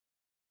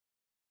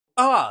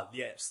Ah,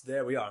 yes,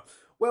 there we are.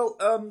 Well,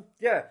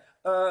 yeah,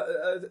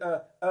 I'm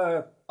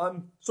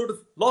sort of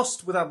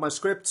lost without my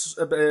scripts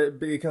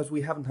because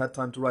we haven't had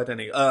time to write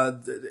any.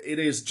 It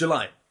is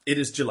July. It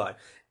is July.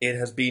 It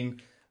has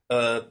been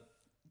 4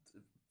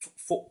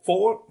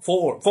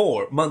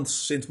 months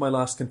since my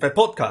last Confed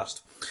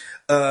podcast.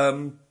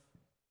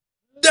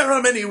 There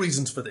are many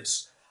reasons for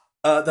this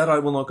that I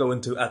will not go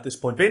into at this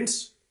point.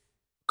 Vince,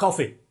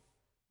 coffee.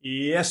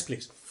 Yes,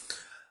 please.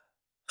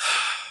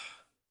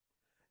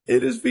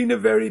 It has been a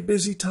very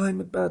busy time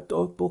at Bad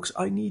Dog Books.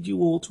 I need you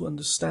all to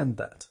understand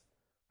that.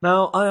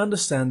 Now, I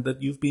understand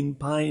that you've been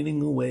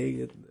pining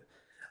away and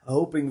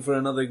hoping for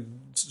another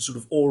sort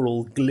of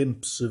oral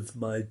glimpse of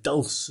my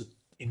dulcet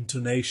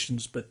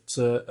intonations, but,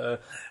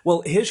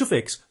 well, here's your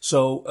fix.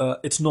 So,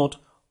 it's not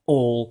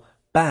all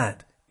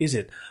bad, is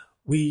it?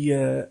 We,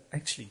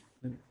 actually,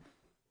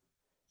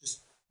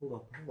 just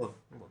hold on.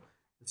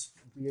 Let's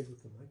liaise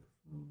with the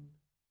microphone.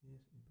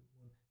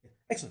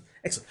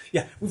 Excellent.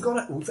 Yeah, we've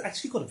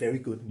actually got a very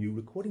good new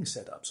recording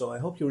setup, so I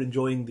hope you're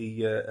enjoying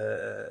the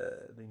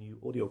new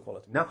audio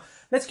quality. Now,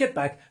 let's get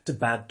back to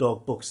Bad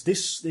Dog Books.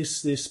 This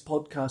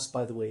podcast,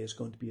 by the way, is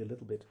going to be a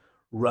little bit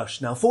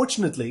rushed. Now,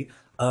 fortunately,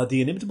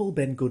 the inimitable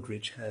Ben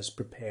Goodrich has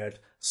prepared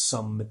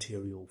some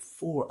material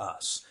for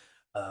us,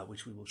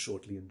 which we will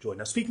shortly enjoy.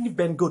 Now, speaking of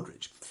Ben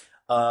Goodrich,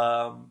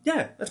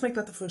 let's make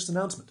that the first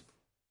announcement.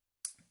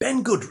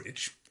 Ben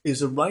Goodrich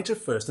is a writer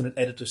first and an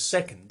editor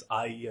second.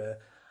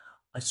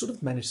 I sort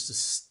of managed to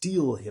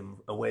steal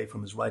him away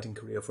from his writing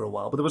career for a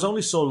while, but there was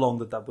only so long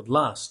that would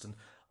last, and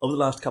over the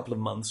last couple of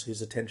months,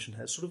 his attention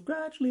has sort of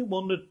gradually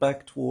wandered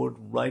back toward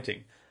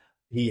writing.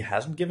 He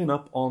hasn't given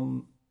up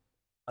on...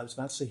 I was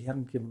about to say he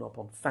hadn't given up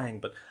on Fang,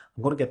 but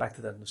I'm going to get back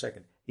to that in a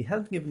second. He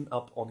hasn't given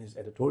up on his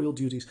editorial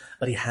duties,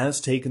 but he has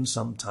taken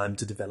some time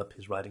to develop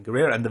his writing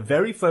career, and the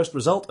very first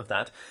result of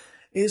that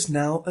is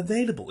now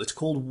available. It's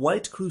called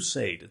White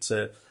Crusade. It's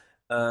a...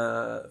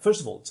 first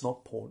of all, it's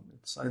not porn,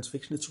 it's science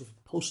fiction, it's sort of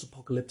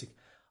post-apocalyptic.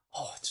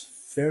 Oh, it's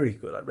very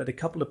good. I read a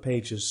couple of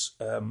pages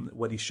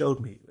when he showed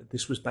me.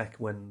 This was back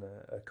when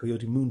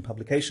Coyote Moon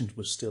Publications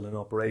was still in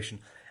operation,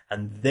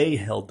 and they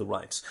held the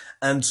rights.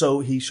 And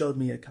so he showed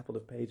me a couple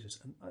of pages,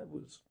 and I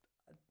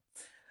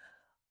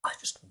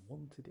just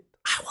wanted it.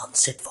 I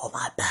want it for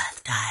my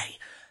birthday.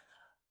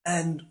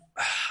 And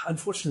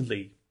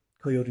unfortunately,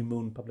 Coyote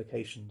Moon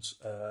Publications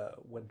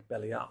went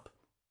belly up,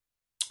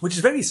 which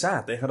is very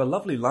sad. They had a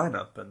lovely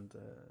lineup, and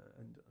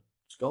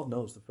God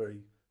knows the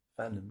furry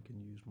fandom can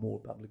use more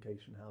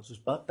publication houses.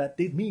 But that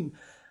did mean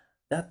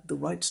that the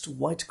rights to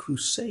White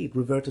Crusade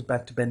reverted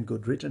back to Ben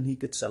Goodrich, and he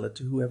could sell it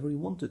to whoever he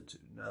wanted to.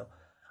 Now,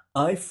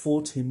 I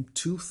fought him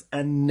tooth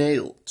and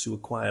nail to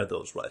acquire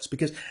those rights,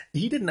 because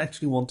he didn't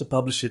actually want to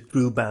publish it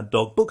through Bad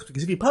Dog Books,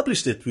 because if he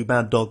published it through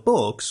Bad Dog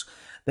Books,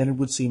 then it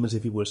would seem as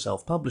if he were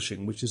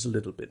self-publishing, which is a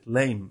little bit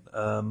lame.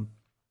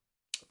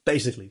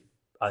 Basically,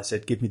 I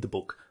said, give me the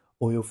book,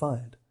 or you're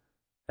fired.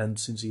 And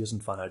since he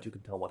isn't fired, you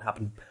can tell what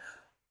happened.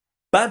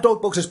 Bad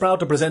Dog Books is proud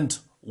to present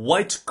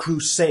White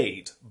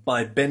Crusade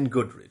by Ben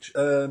Goodrich.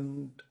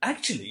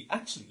 Actually,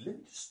 let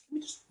me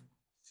just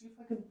see if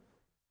I can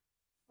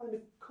find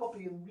a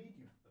copy and read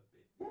you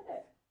a bit.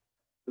 Yeah,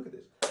 look at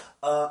this.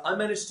 I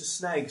managed to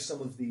snag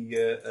some of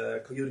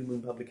the Coyote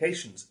Moon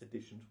Publications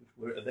editions, which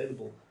were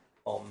available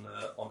on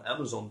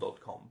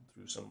Amazon.com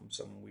through some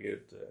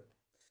weird...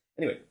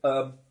 Anyway,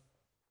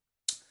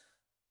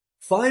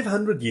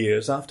 500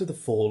 years after the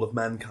fall of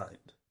mankind,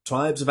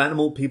 tribes of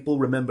animal people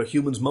remember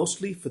humans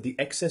mostly for the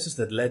excesses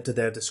that led to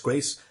their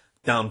disgrace,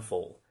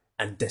 downfall,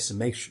 and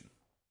decimation.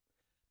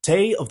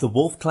 Tay of the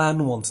Wolf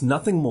Clan wants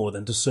nothing more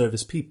than to serve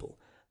his people,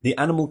 the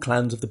animal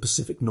clans of the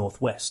Pacific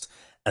Northwest,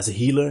 as a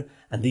healer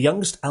and the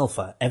youngest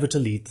alpha ever to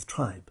lead the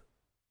tribe.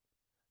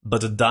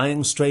 But a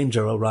dying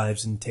stranger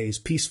arrives in Tay's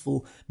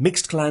peaceful,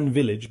 mixed-clan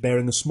village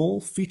bearing a small,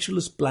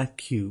 featureless black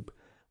cube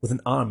with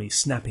an army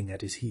snapping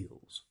at his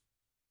heels.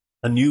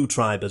 A new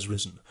tribe has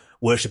risen,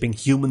 worshipping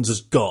humans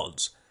as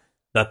gods.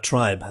 That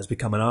tribe has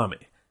become an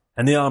army,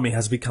 and the army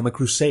has become a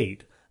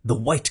crusade, the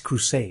White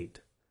Crusade.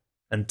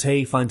 And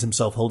Tay finds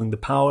himself holding the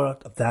power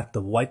of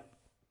the White...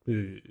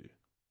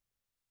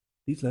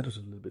 These letters are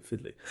a little bit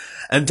fiddly.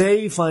 And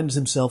Tay finds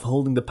himself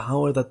holding the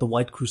power that the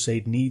White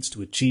Crusade needs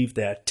to achieve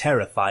their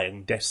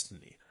terrifying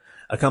destiny.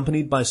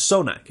 Accompanied by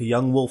Sonak, a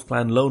young Wolf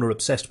Clan loner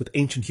obsessed with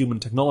ancient human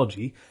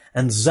technology,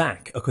 and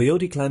Zack, a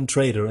Coyote Clan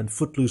trader and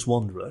footloose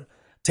wanderer,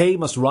 Tay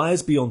must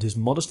rise beyond his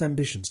modest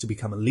ambitions to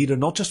become a leader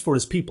not just for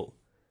his people,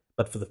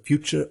 but for the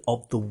future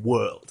of the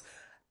world.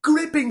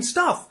 Gripping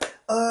stuff!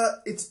 I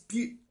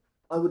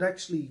would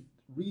actually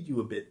read you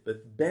a bit,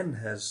 but Ben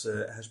has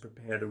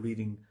prepared a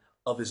reading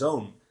of his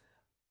own.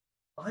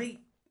 I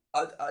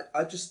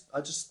just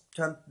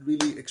can't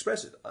really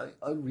express it.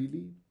 I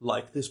really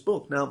like this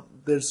book. Now,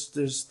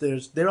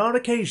 there are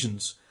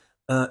occasions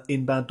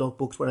in Bad Dog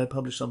Books where I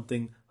publish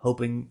something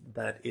hoping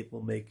that it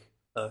will make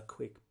a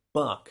quick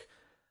buck.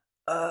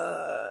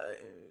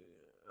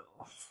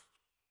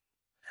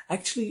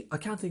 Actually, I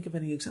can't think of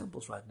any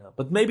examples right now.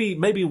 But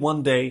maybe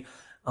one day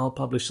I'll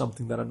publish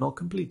something that I'm not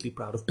completely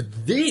proud of.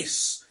 But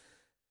this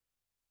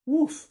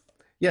Woof.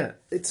 Yeah,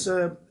 it's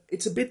a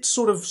bit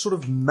sort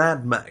of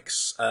Mad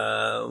Max,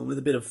 with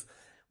a bit of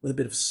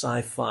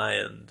sci-fi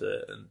and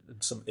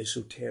some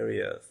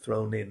esoteria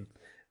thrown in.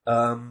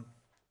 Um,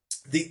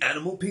 the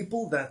animal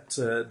people that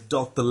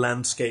dot the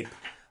landscape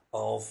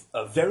of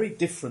a very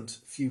different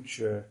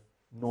future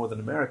Northern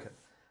America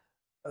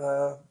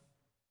uh,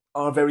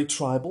 are very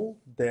tribal.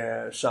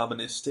 They're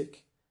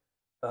shamanistic.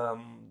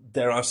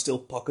 There are still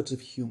pockets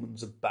of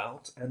humans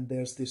about, and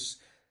there's this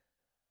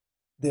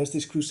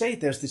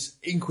crusade, there's this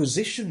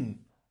inquisition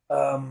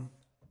of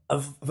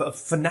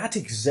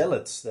fanatic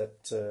zealots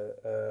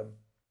that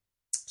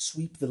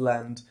sweep the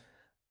land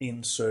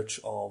in search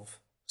of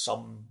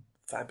some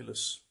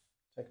fabulous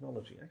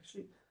technology.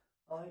 Actually,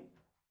 I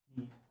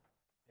need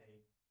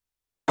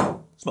a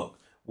smoke,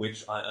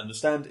 which I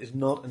understand is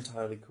not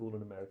entirely cool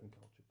in American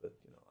culture, but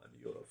I'm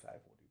a Eurofag.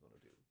 What are you going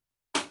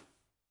to do?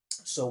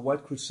 So,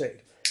 White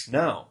Crusade.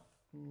 Now,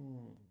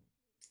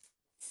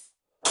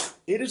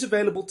 it is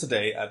available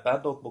today at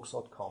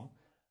baddogbooks.com,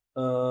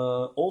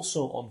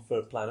 also on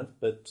Fur Planet,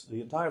 but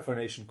the entire Fur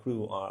Nation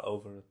crew are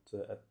over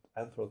at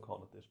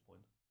Anthrocon at this point.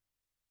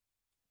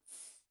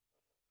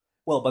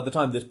 Well, by the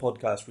time this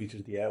podcast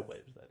reaches the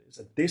airwaves, that is.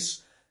 At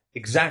this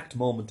exact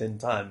moment in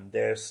time,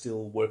 they're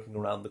still working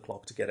around the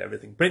clock to get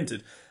everything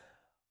printed,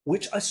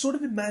 which I sort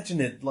of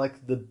imagine it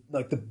like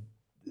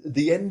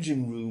the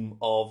engine room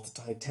of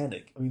the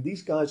Titanic. I mean,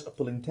 these guys are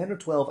pulling 10 or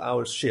 12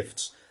 hour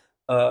shifts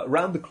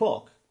around the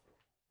clock,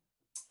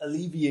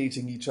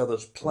 alleviating each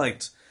other's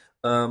plight,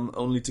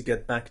 only to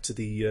get back to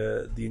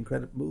the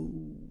incredible.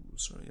 Ooh,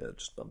 sorry, I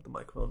just bumped the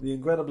microphone. The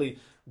incredibly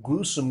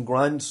gruesome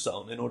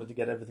grindstone in order to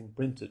get everything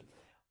printed.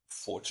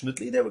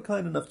 Fortunately, they were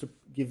kind enough to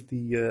give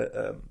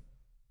the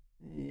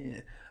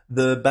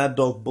Bad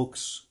Dog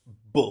books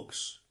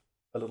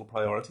a little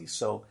priority,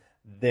 so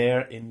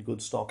they're in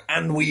good stock,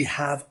 and we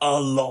have a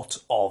lot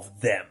of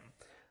them.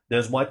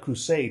 There's White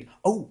Crusade.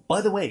 Oh,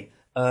 by the way,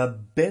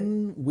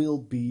 Ben will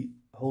be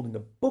holding a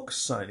book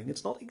signing.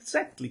 It's not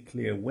exactly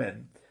clear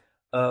when,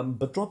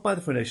 but drop by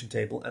the Furnation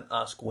table and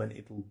ask when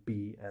it'll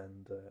be,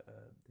 and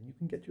then you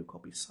can get your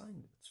copy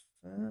signed. It's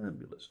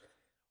fabulous.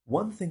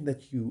 One thing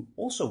that you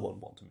also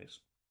won't want to miss.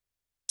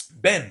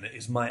 Ben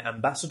is my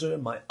ambassador,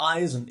 my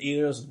eyes and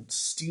ears and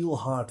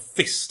steel-hard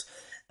fist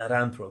at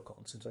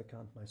Anthrocon, since I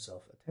can't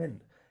myself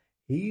attend.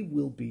 He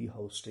will be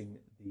hosting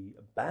the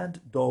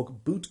Bad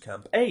Dog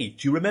Bootcamp. Hey,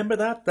 do you remember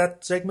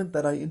that segment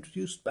that I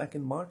introduced back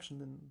in March and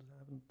then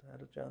haven't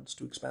had a chance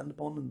to expand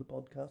upon in the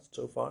podcast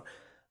so far?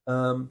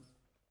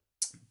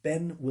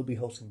 Ben will be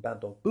hosting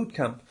Bad Dog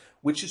Bootcamp,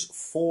 which is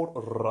for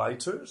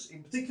writers,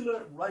 in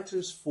particular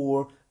writers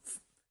for,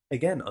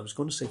 again, I was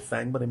going to say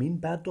Fang, but I mean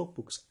Bad Dog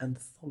books,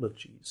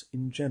 anthologies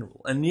in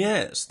general. And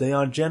yes, they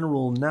are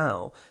general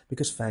now,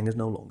 because Fang is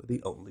no longer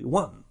the only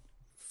one.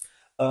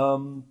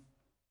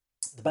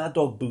 The Bad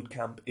Dog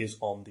Bootcamp is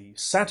on the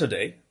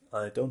Saturday.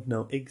 I don't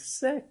know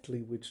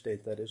exactly which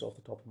date that is off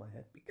the top of my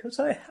head, because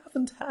I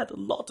haven't had a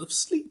lot of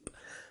sleep.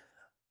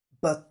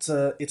 But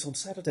it's on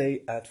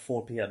Saturday at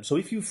 4 p.m. So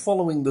if you're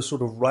following the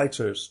sort of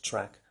writer's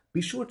track,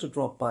 be sure to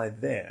drop by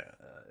there.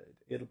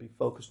 It'll be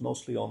focused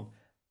mostly on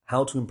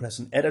how to impress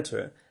an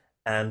editor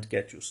and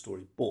get your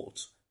story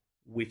bought,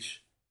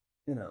 which,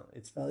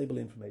 it's valuable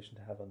information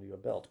to have under your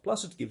belt.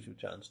 Plus, it gives you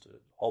a chance to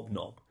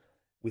hobnob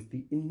with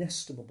the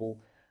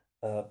inestimable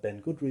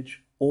Ben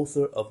Goodridge,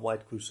 author of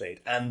White Crusade,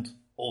 and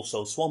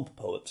also Swamp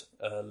Poet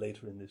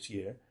later in this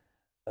year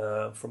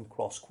from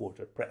Cross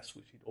Quarter Press,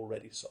 which he'd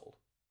already sold.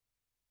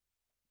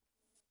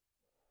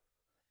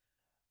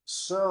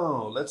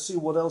 So, let's see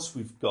what else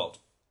we've got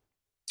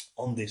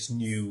on this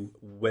new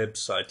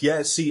website.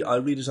 Yeah, see, I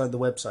redesigned the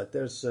website.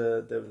 There's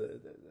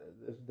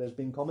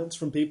been comments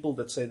from people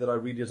that say that I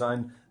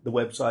redesign the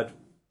website,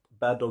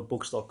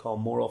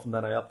 baddogbooks.com, more often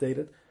than I update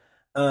it.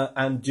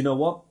 And you know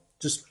what?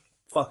 Just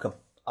fuck them.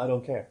 I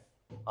don't care.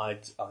 I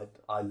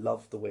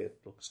love the way it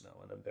looks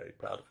now, and I'm very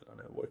proud of it,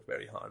 and I worked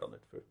very hard on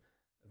it for a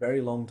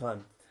very long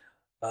time.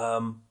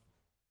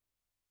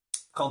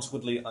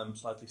 Consequently, I'm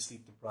slightly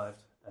sleep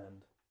deprived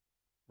and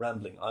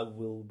rambling. I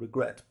will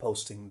regret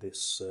posting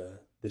this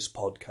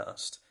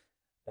podcast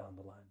down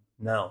the line.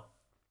 Now,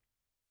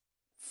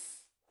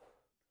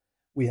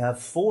 we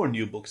have 4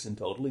 new books in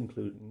total,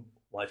 including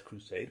White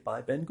Crusade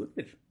by Ben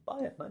Goodridge. Buy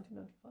it,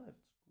 1995.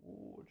 It's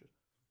gorgeous.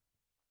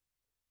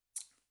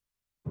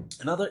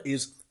 Another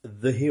is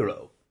The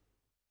Hero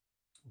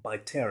by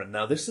Terran.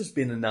 Now, this has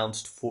been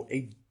announced for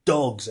a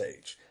dog's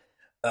age.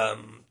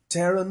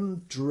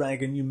 Terran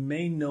Dragon, you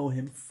may know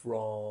him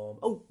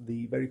from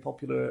the very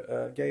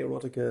popular gay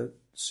erotica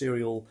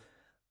serial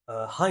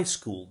High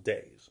School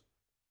Days.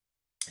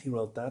 He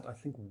wrote that. I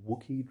think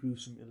Wookiee drew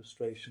some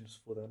illustrations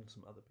for them,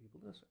 some other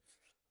people.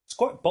 It's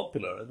quite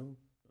popular, and I'm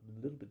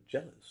a little bit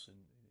jealous in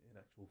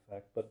actual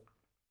fact. But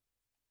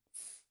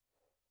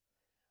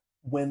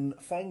when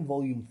Fang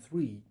Volume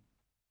 3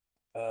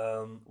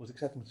 was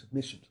accepting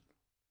submissions,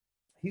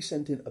 he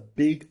sent in a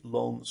big,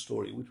 long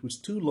story, which was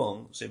too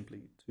long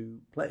simply to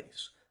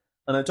place.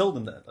 And I told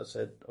him that. I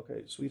said,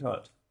 okay,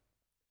 sweetheart,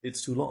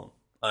 it's too long.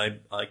 I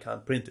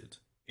can't print it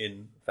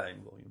in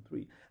Fang Volume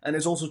 3. And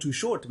it's also too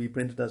short to be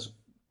printed as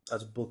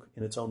a book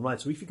in its own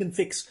right. So if you can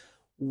fix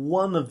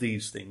one of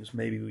these things,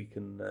 maybe we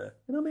can,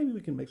 maybe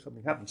we can make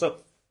something happen.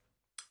 So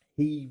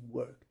he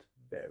worked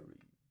very,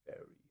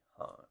 very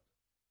hard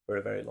for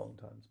a very long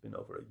time. It's been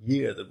over a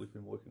year that we've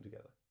been working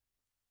together.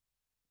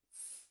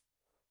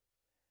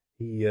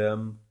 He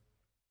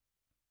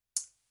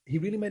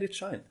really made it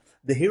shine.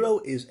 The Hero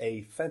is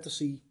a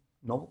fantasy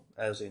novel,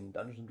 as in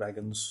Dungeons and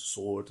Dragons,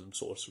 sword and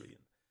sorcery,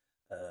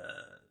 and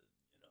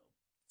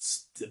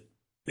it's a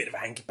bit of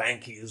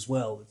hanky-panky as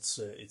well.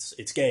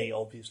 It's gay,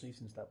 obviously,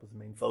 since that was the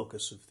main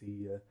focus of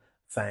the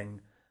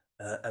Fang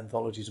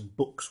anthologies and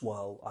books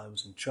while I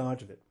was in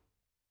charge of it.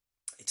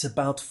 It's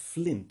about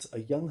Flint,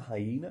 a young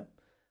hyena,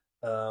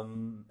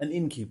 an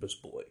innkeeper's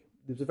boy.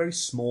 Lives a very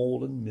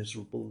small and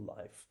miserable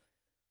life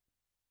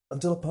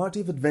until a party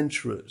of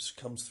adventurers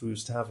comes through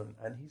his tavern,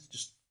 and he's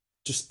just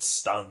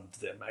stunned.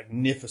 They're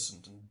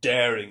magnificent and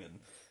daring, and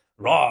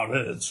rah,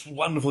 it's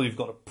wonderful. You've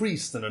got a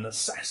priest and an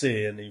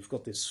assassin, and you've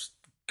got this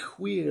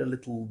queer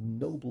little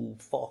noble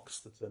fox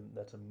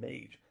that's a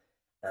mage,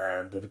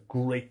 and a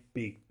great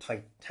big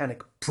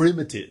titanic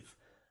primitive,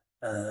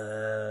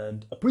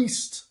 and a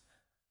priest,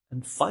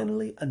 and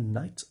finally a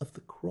Knight of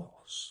the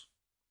Cross.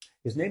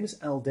 His name is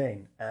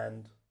Aldane,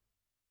 and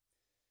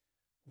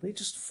they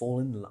just fall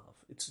in love.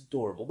 It's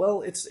adorable.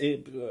 Well, I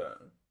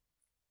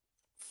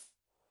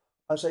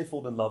say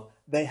fall in love.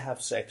 They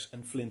have sex,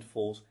 and Flint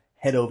falls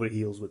head over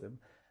heels with him.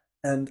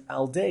 And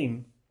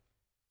Aldane,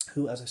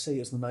 who, as I say,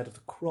 is the Knight of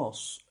the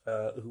Cross,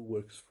 who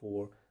works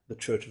for the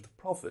Church of the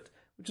Prophet,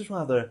 which is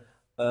rather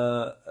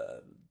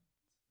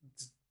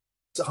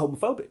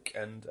homophobic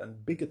and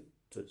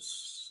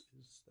bigotous.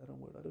 Is that a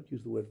word? I don't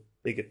use the word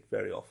bigot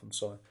very often,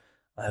 so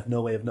I have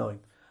no way of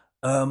knowing.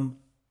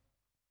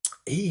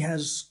 He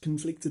has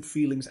conflicted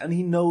feelings, and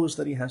he knows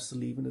that he has to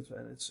leave, and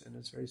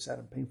it's very sad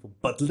and painful.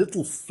 But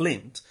little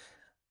Flint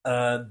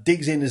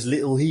digs in his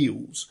little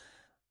heels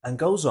and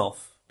goes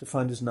off to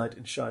find his knight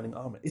in shining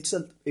armor. It's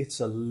a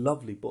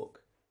lovely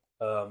book.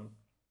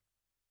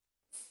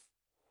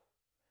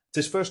 It's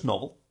his first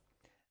novel,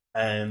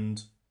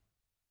 and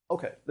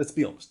okay, let's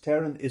be honest,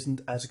 Taran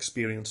isn't as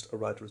experienced a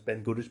writer as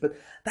Ben Goodrich, but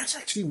that's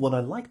actually what I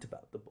liked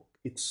about the book.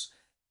 It's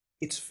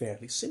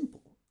fairly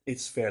simple.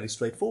 It's fairly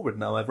straightforward.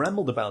 Now, I've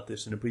rambled about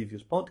this in a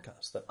previous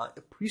podcast, that I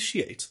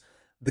appreciate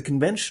the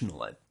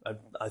conventional. I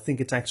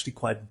think it's actually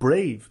quite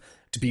brave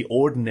to be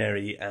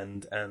ordinary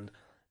and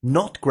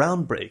not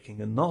groundbreaking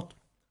and not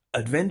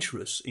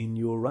adventurous in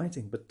your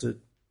writing, but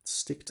to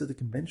stick to the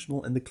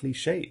conventional and the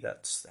cliche.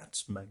 That's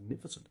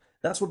magnificent.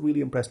 That's what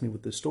really impressed me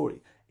with this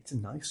story. It's a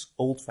nice,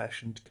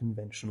 old-fashioned,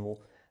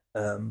 conventional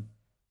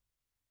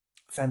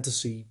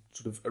fantasy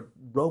sort of a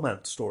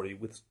romance story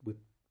with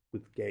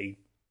gay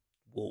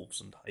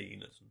wolves and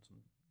hyenas and some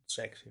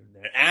sex here and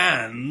there,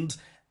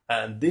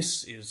 and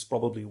this is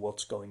probably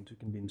what's going to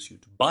convince you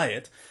to buy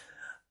it.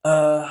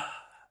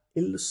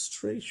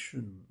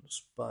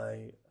 Illustrations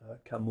by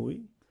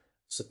Kamui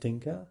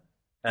Satinka,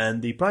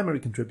 and the primary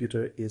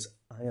contributor is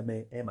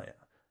Ayame Emaya.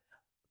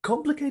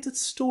 Complicated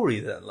story,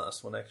 that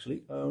last one,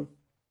 actually.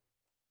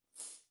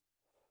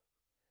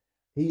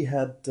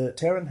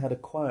 Taran had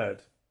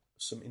acquired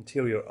some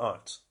interior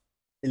art,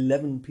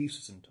 11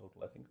 pieces in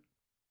total, I think,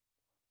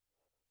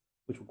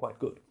 which were quite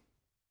good,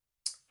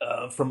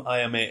 from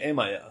Ayame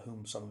Emaya,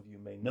 whom some of you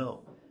may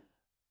know.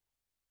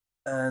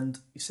 And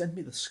he sent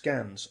me the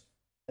scans,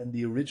 and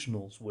the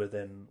originals were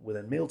then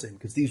mailed to him,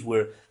 because these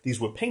were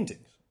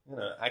paintings,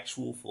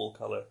 actual full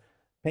color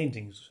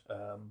paintings,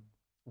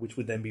 which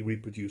would then be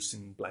reproduced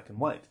in black and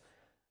white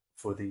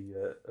for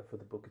the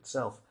book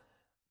itself.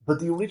 But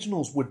the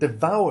originals were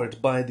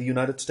devoured by the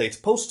United States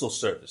Postal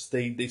Service.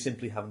 They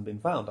simply haven't been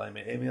found.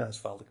 Ayame Emaya has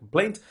filed a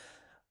complaint.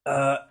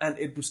 And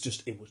it was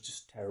just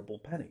terrible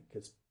panic,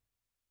 because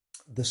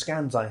the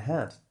scans I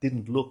had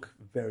didn't look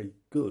very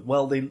good.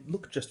 Well, they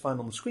looked just fine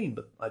on the screen,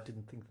 but I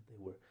didn't think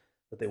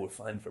that they were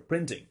fine for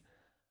printing.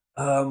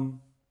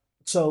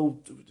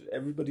 So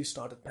everybody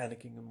started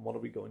panicking, and what are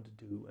we going to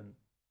do?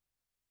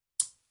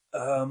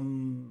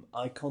 And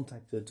I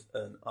contacted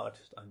an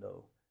artist I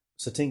know,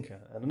 Satinka,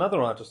 and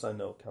another artist I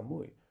know,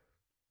 Kamui.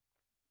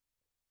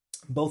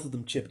 Both of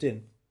them chipped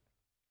in,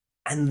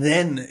 and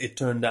then it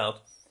turned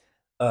out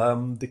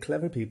the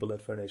clever people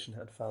at Furnation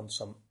had found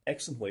some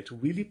excellent way to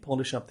really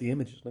polish up the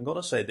images. And I've got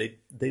to say,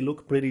 they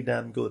look pretty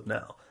damn good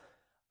now.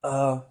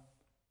 And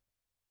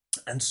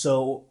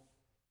so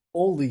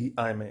all the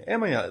Ayame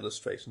Emaya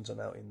illustrations are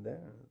now in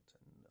there.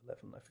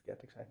 11, I forget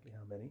exactly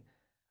how many.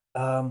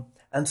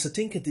 And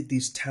Satinka did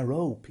these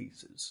tarot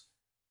pieces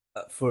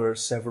for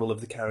several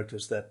of the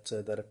characters that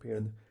appear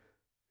in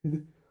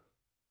the...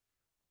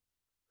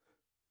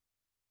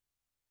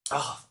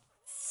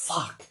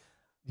 Fuck!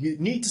 You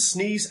need to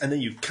sneeze, and then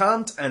you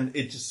can't, and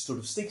it just sort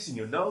of sticks in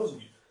your nose,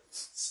 and you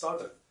start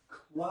to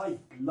cry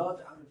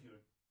blood out of your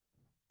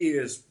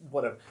ears,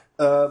 whatever.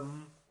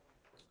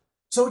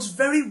 So it's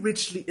very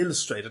richly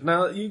illustrated.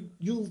 Now,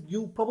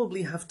 you'll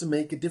probably have to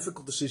make a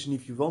difficult decision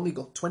if you've only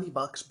got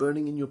 $20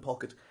 burning in your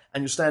pocket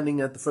and you're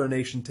standing at the Fur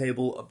Nation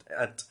table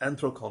at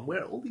Anthrocon,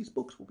 where all these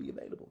books will be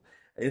available.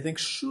 And you think,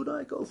 should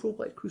I go for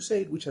White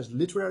Crusade, which has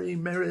literary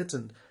merit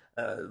and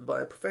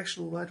by a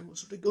professional writer, or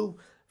should I go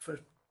for,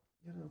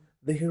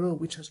 the Hero,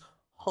 which has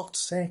hot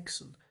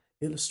sex and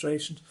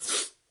illustrations?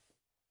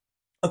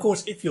 Of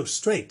course, if you're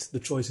straight, the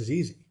choice is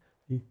easy.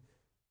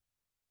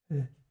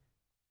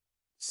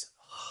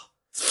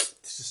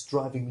 This is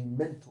driving me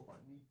mental. I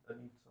need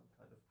some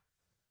kind of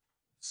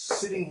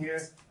sitting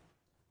here,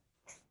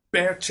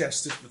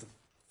 bare-chested with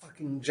a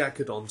fucking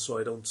jacket on so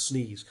I don't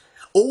sneeze.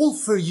 All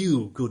for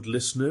you, good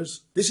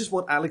listeners. This is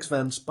what Alex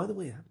Vance... By the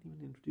way, I haven't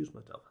even introduced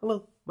myself.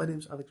 Hello, my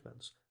name's Alex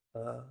Vance.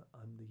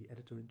 I'm the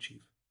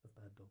editor-in-chief of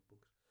Bad Dog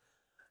Books.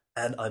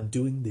 And I'm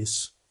doing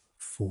this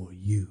for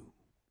you.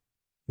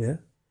 Yeah?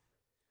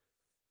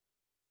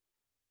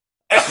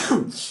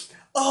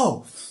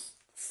 Oh,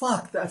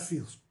 fuck, that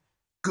feels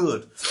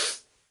good.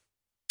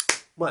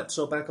 Right,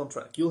 so back on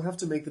track. You'll have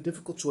to make the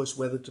difficult choice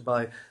whether to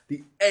buy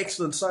the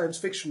excellent science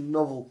fiction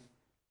novel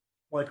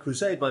White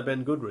Crusade by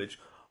Ben Goodrich,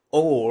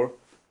 or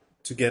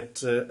to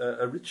get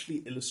a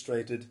richly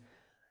illustrated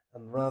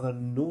and rather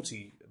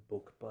naughty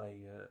book by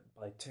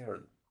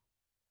Taryn.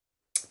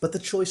 But the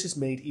choice is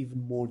made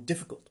even more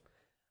difficult.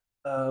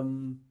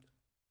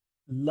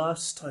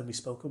 Last time we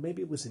spoke, or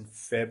maybe it was in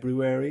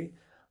February,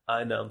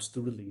 I announced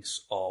the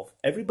release of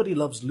Everybody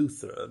Loves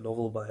Luther, a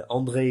novel by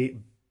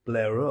André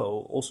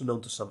Blaireau, also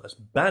known to some as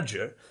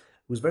Badger,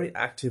 who was very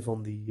active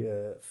on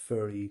the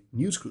furry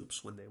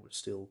newsgroups when they were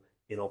still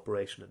in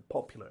operation and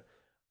popular.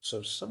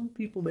 So some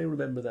people may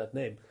remember that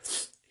name.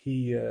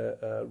 He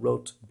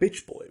wrote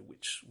Bitch Boy,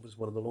 which was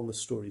one of the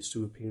longest stories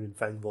to appear in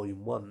Fang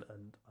Volume 1,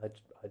 and I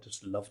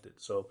just loved it.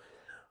 So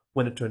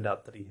when it turned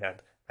out that he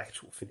had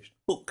actual finished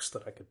books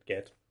that I could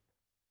get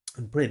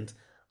and print,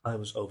 I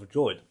was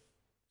overjoyed.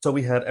 So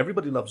we had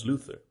Everybody Loves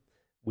Luther,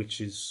 which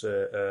is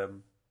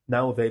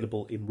now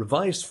available in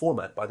revised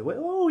format, by the way.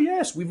 Oh,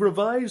 yes, we've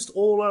revised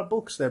all our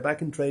books. They're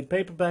back in trade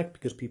paperback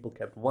because people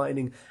kept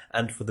whining.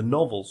 And for the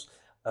novels,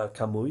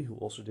 Kamui, who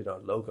also did our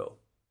logo,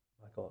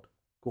 my God,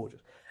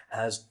 gorgeous,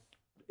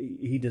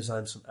 he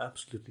designed some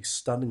absolutely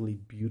stunningly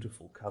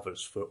beautiful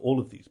covers for all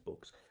of these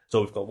books.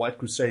 So we've got White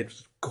Crusade, which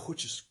is a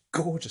gorgeous,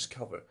 gorgeous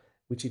cover,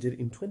 which he did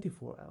in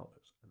 24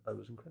 hours. And I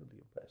was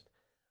incredibly impressed.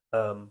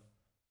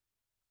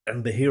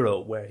 And The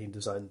Hero, where he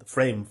designed the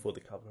frame for the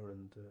cover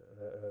and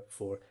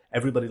for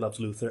Everybody Loves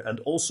Luther, and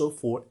also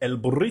for El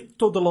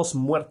Burrito de los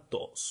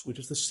Muertos, which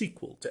is the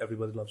sequel to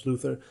Everybody Loves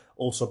Luther,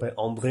 also by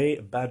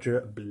André Badger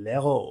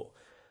Blaireau.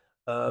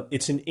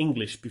 It's in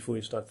English before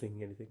you start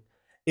thinking anything.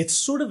 It's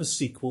sort of a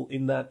sequel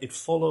in that it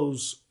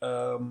follows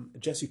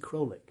Jesse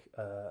Krolik.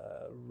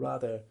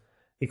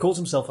 He calls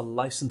himself a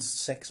licensed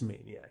sex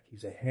maniac.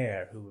 He's a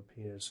hare who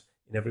appears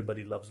in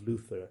Everybody Loves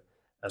Luther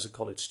as a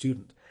college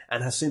student,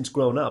 and has since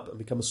grown up and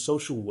become a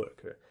social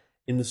worker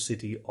in the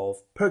city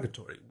of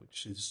Purgatory,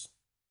 which is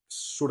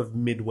sort of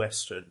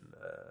Midwestern.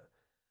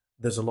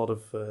 There's a lot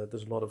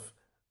of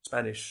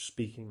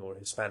Spanish-speaking or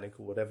Hispanic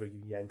or whatever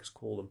you Yanks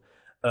call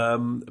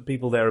them,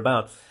 people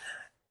thereabout.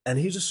 And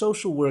he's a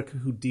social worker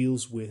who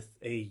deals with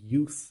a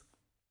youth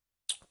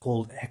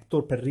called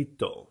Hector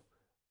Perrito,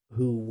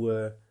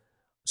 who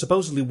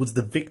supposedly was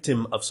the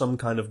victim of some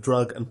kind of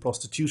drug and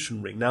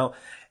prostitution ring. Now,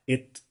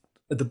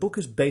 the book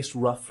is based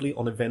roughly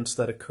on events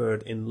that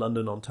occurred in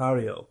London,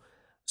 Ontario,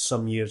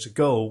 some years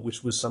ago,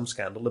 which was some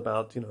scandal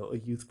about, a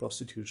youth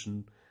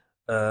prostitution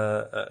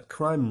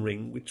crime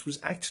ring, which was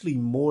actually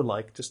more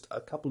like just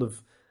a couple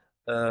of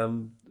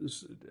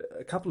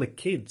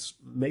kids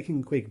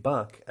making a quick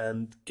buck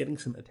and getting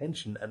some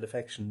attention and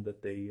affection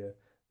that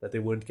they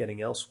weren't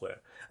getting elsewhere.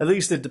 At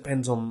least it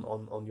depends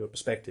on your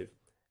perspective.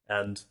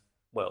 And,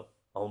 well,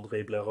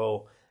 André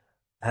Blaireau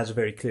has a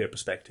very clear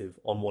perspective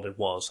on what it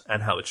was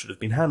and how it should have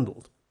been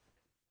handled.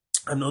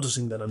 I'm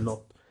noticing that I'm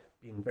not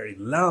being very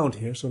loud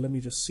here, so let me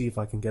just see if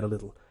I can get a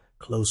little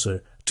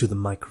closer to the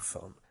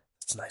microphone.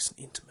 It's nice and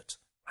intimate,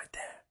 right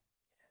there.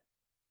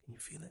 Can you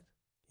feel it?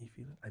 Can you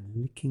feel it? I'm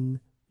licking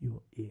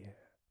your ear.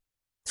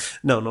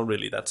 No, not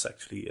really. That's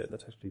actually a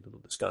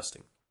little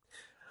disgusting.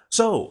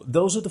 So,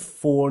 those are the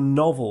 4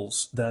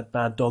 novels that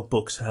Bad Dog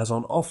Books has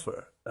on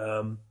offer.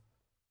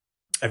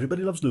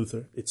 Everybody Loves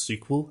Luther, its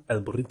sequel,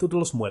 El Burrito de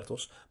los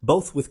Muertos,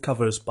 both with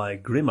covers by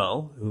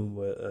Grimal,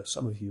 who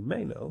some of you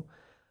may know.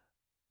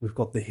 We've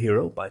got The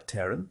Hero by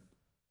Taryn,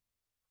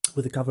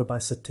 with a cover by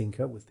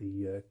Satinka, with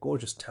the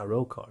gorgeous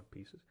tarot card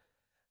pieces,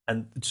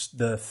 and just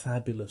the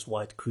fabulous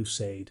White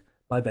Crusade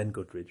by Ben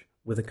Goodrich,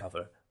 with a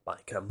cover by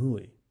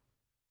Kamui.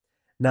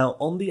 Now,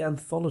 on the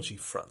anthology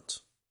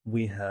front,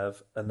 we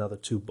have another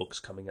 2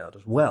 books coming out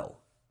as well.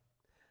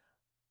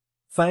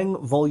 Fang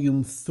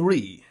Volume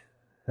 3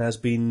 has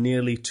been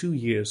nearly 2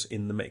 years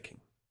in the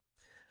making.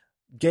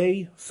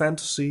 Gay,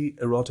 fantasy,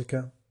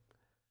 erotica.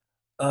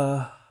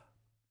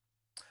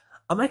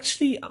 I'm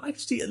actually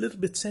a little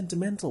bit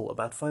sentimental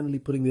about finally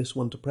putting this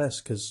one to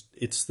press, because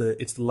it's the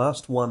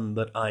last one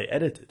that I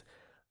edited,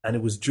 and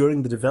it was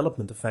during the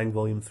development of Fang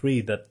Volume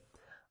 3 that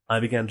I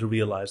began to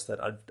realize that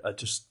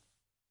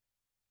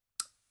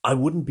I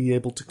wouldn't be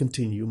able to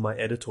continue my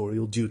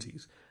editorial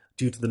duties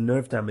due to the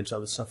nerve damage I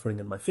was suffering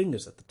in my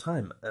fingers at the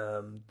time.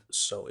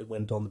 So it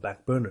went on the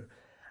back burner.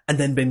 And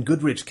then Ben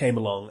Goodrich came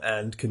along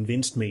and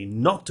convinced me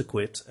not to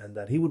quit and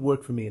that he would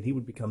work for me and he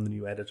would become the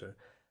new editor.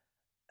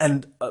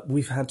 And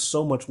we've had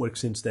so much work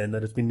since then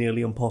that it's been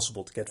nearly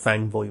impossible to get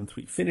Fang Volume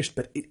 3 finished,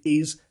 but it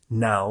is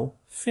now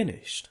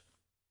finished.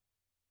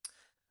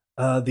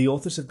 The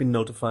authors have been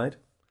notified,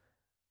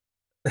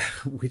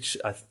 which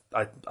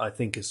I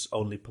think is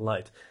only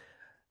polite.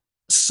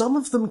 Some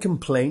of them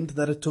complained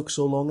that it took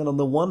so long, and on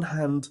the one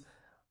hand,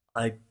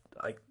 I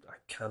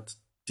can't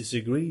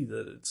disagree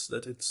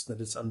that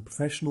it's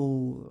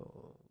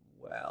unprofessional.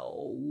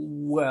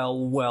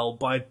 Well.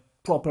 By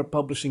proper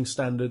publishing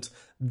standards,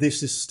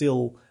 this is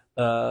still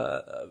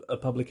a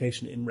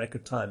publication in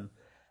record time,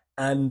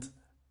 and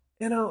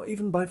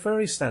even by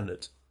furry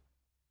standards,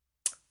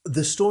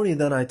 the story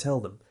that I tell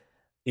them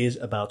is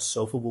about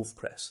Sofa Wolf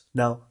Press.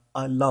 Now,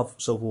 I love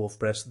Sofa Wolf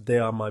Press; they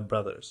are my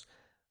brothers.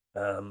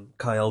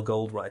 Kyle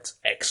Gold writes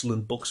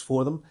excellent books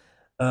for them,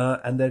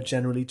 and they're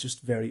generally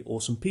just very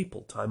awesome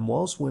people. Time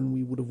was when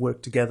we would have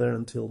worked together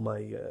until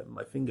my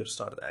fingers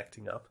started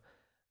acting up,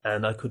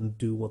 and I couldn't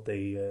do what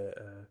they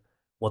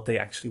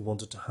actually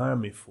wanted to hire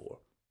me for.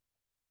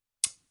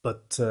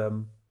 But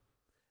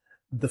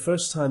the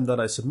first time that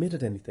I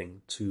submitted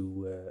anything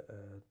to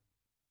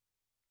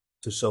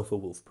Sofa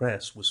Wolf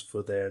Press was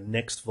for their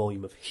next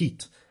volume of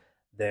Heat,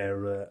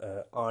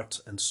 their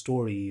art and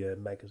story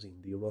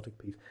magazine, the erotic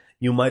piece.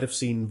 You might have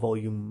seen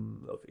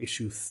volume of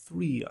issue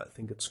 3, I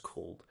think it's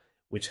called,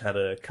 which had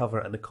a cover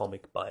and a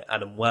comic by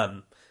Adam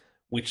Wan,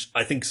 which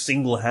I think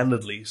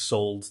single-handedly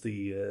sold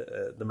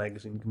the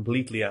magazine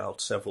completely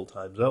out several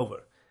times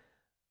over.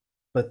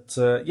 But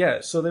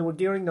so they were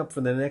gearing up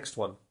for their next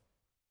one,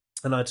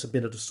 and I'd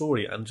submitted a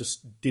story and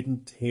just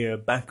didn't hear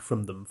back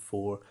from them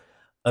for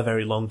a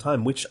very long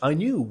time, which I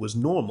knew was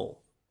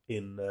normal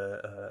in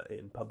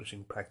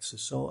publishing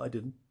practices, so I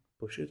didn't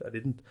push it. I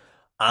didn't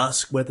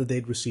ask whether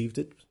they'd received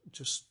it.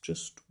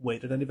 Just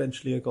waited, and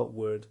eventually I got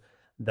word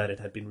that it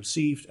had been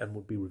received and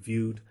would be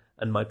reviewed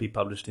and might be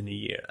published in a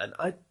year. And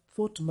I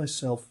thought to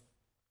myself,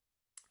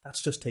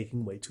 that's just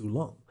taking way too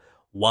long.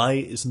 Why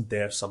isn't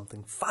there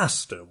something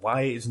faster?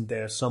 Why isn't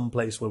there some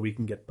place where we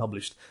can get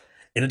published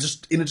in a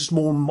just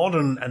more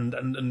modern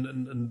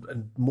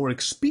and more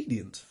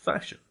expedient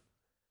fashion?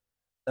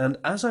 And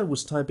as I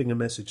was typing a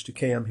message to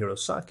K.M.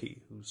 Hirosaki,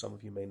 who some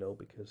of you may know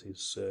because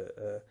his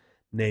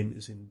name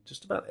is in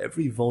just about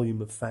every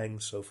volume of Fang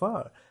so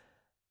far,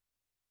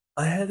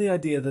 I had the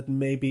idea that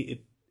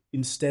maybe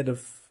instead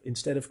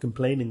of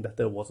complaining that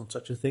there wasn't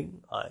such a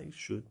thing, I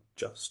should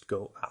just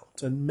go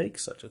out and make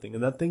such a thing,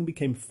 and that thing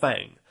became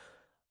Fang.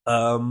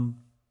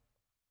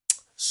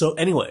 So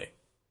anyway,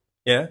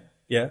 yeah,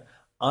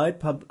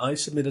 I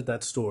submitted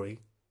that story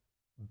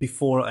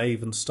before I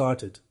even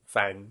started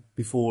Fang,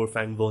 before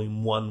Fang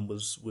Volume 1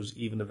 was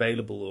even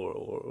available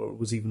or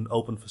was even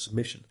open for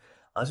submission.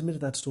 I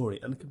submitted that story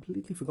and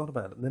completely forgot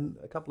about it. And then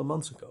a couple of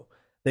months ago,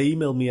 they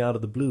emailed me out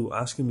of the blue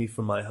asking me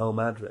for my home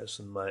address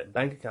and my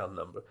bank account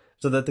number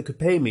so that they could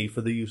pay me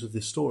for the use of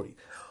this story.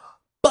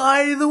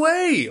 By the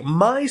way,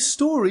 my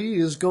story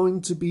is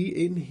going to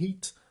be in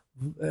Heat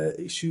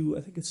issue,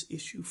 I think it's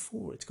issue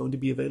 4. It's going to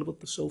be available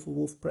at the Sofa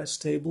Wolf press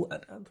table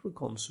at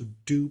Anthrocon, so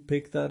do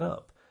pick that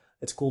up.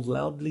 It's called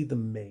Loudly the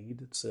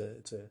Maid. It's a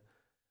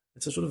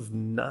sort of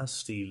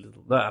nasty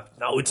little...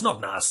 No, it's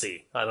not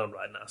nasty. I don't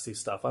write nasty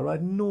stuff. I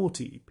write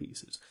naughty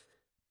pieces.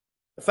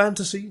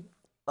 Fantasy.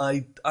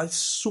 I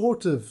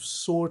sort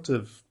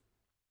of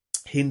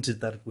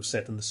hinted that it was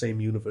set in the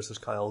same universe as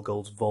Kyle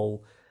Gold's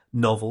Vol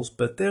novels,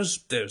 but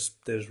there's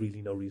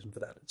really no reason for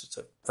that. It's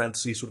a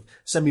fantasy sort of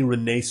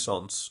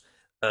semi-Renaissance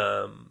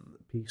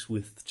piece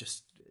with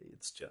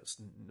it's just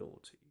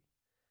naughty.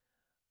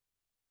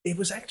 It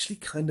was actually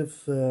kind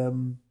of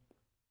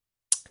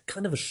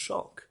a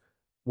shock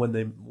when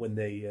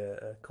they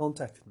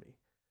contacted me,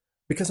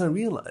 because I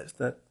realized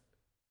that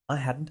I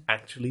hadn't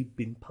actually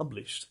been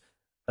published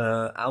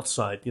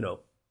outside,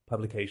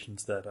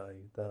 publications that I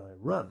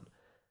run,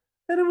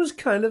 and it was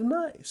kind of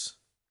nice.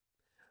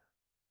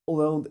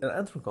 Although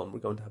at Anthrocon we're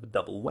going to have a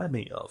double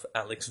whammy of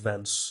Alex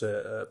Vance's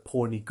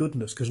porny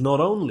goodness, because not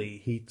only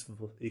Heat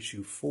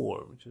issue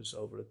 4, which is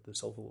over at the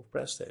Sofa Wolf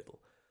press table,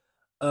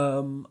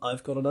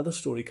 I've got another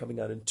story coming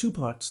out in 2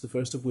 parts, the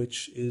first of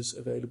which is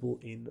available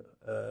in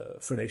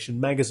Furnation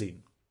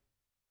magazine,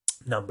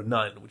 number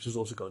 9, which is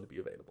also going to be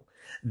available.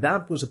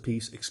 That was a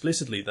piece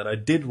explicitly that I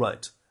did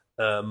write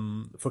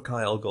for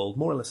Kyle Gold,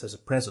 more or less as a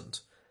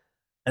present,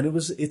 and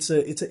it's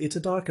a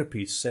darker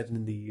piece set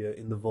in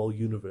the Vol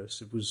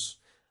universe. It was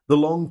the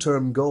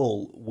long-term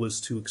goal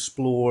was to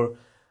explore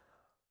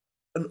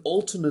an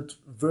alternate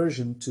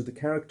version to the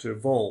character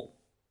Vol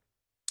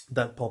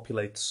that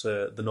populates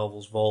the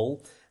novels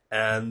Vol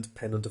and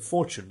Pendant of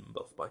Fortune,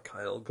 both by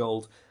Kyle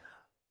Gold.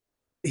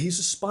 He's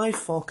a spy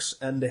fox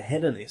and a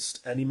hedonist,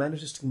 and he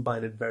manages to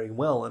combine it very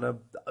well. And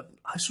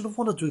I sort of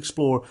wanted to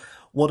explore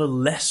what a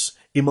less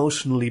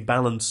emotionally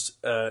balanced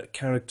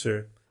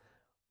character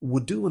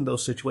would do in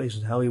those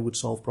situations, how he would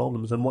solve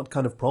problems, and what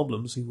kind of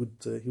problems he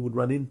would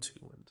run into,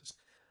 and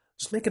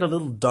just make it a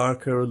little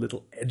darker, a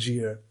little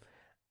edgier.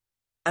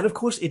 And of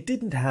course, it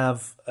didn't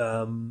have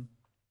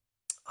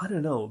I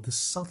don't know, the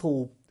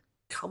subtle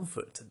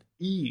comfort and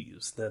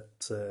ease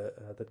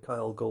that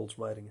Kyle Gold's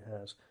writing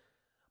has.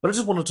 But I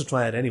just wanted to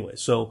try it anyway.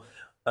 So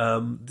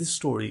this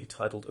story,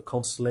 titled "A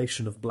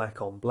Constellation of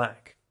Black on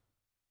Black,"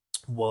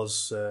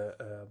 was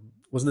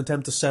an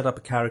attempt to set up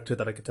a character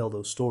that I could tell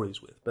those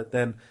stories with. But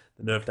then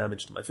the nerve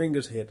damage to my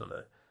fingers hit, and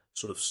I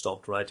sort of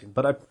stopped writing.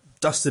 But I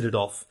dusted it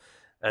off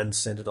and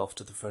sent it off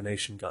to the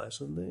Furnation guys,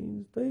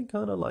 and they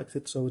kind of liked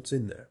it, so it's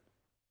in there.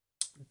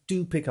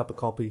 Do pick up a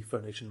copy,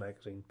 Furnation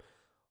magazine.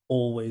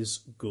 Always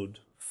good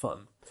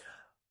fun.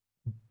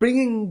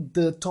 Bringing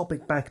the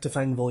topic back to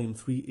Fang Volume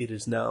 3, it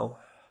is now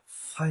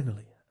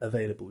finally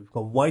available. We've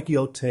got White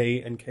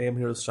Yotei and K.M.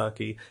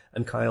 Hirosaki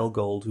and Kyle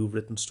Gold, who've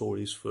written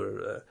stories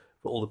for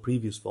all the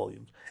previous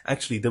volumes.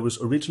 Actually, there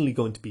was originally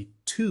going to be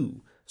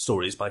 2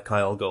 stories by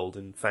Kyle Gold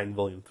in Fang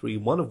Volume 3,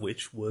 one of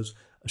which was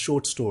a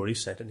short story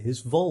set in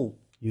his Vol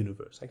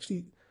universe.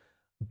 Actually,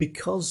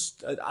 because,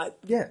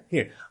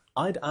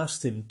 I'd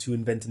asked him to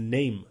invent a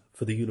name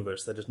for the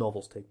universe that his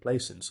novels take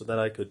place in, so that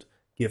I could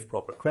give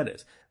proper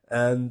credit.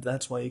 And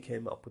that's why he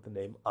came up with the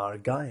name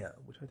Argaia,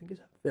 which I think is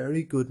a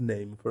very good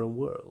name for a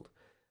world.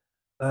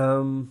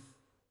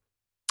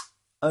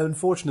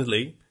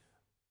 Unfortunately,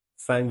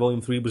 Fang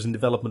Volume 3 was in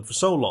development for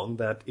so long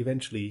that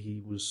eventually he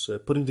was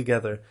putting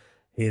together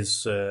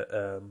his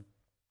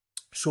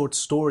short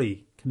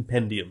story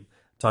compendium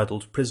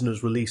titled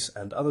Prisoner's Release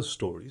and Other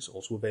Stories,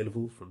 also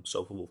available from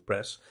Sofa Wolf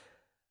Press.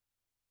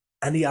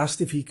 And he asked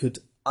if he could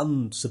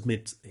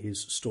unsubmit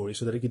his story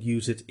so that he could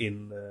use it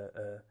in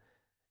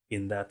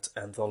that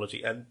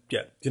anthology. And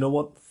yeah, you know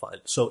what?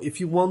 Fine. So if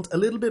you want a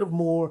little bit of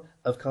more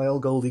of Kyle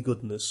Goldie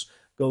goodness,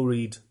 go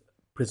read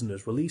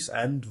Prisoner's Release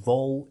and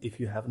Vol if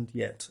you haven't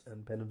yet,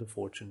 and Pen of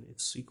Fortune,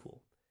 its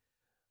sequel.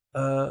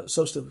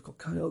 So still, we've got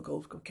Kyle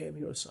Gold, we've got K.M.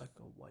 Hirosaki, we've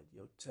got White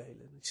Yotei.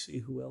 Let me see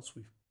who else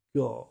we've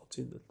got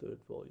in the 3rd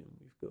volume.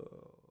 We've got...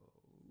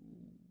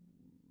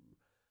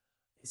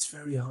 It's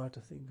very hard to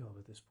think of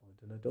at this point,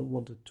 and I don't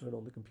want to turn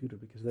on the computer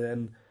because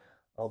then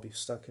I'll be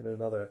stuck in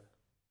another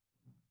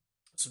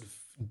sort of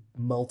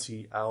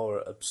multi-hour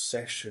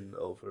obsession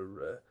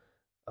over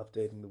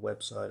updating the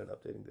website and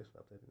updating this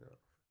and updating that.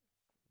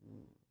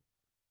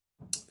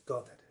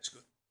 God, that is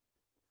good.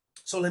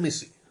 So let me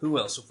see. Who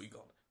else have we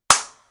got?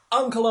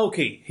 Uncle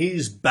Oki.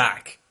 He's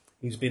back.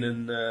 He's been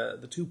in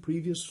the 2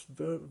 previous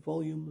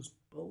volumes,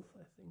 both,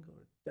 I think,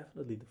 or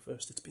definitely the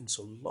first. It's been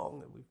so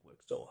long and we've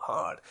worked so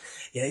hard.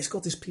 Yeah, he's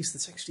got this piece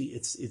that's actually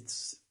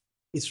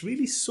it's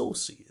really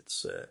saucy.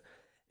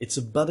 It's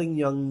a budding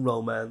young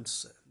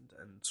romance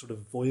and sort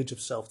of voyage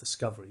of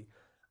self-discovery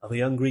of a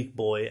young Greek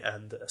boy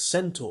and a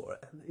centaur.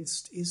 And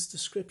his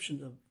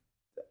description of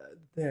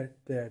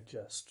they're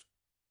just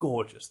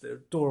gorgeous. They're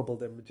adorable.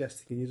 They're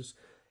majestic. And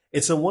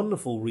it's a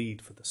wonderful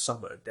read for the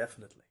summer,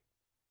 definitely.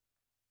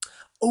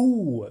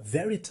 Oh,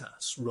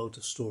 Veritas wrote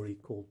a story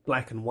called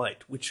Black and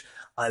White, which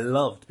I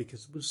loved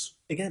because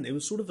it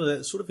was sort of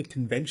a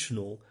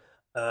conventional,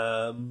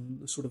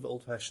 sort of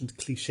old-fashioned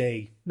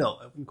cliche. No,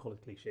 I wouldn't call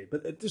it cliche,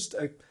 but just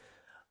a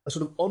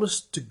sort of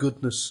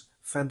honest-to-goodness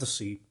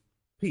fantasy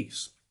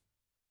piece,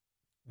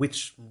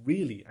 which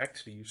really,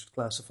 actually, you should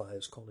classify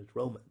as college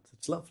romance.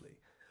 It's lovely.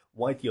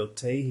 White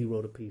Yotei, he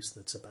wrote a piece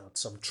that's about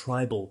some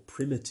tribal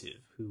primitive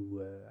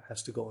who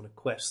has to go on a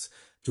quest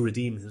to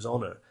redeem his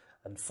honor,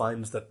 and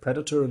finds that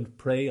predator and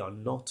prey are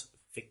not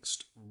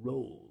fixed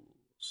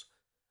roles.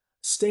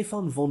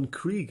 Stefan von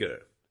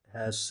Krieger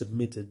has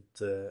submitted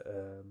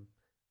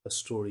a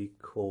story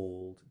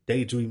called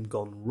Daydream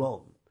Gone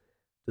Wrong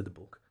to the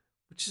book,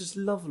 which is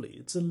lovely.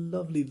 It's a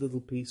lovely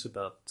little piece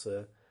about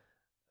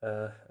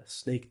a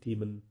snake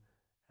demon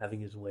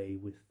having his way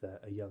with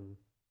a young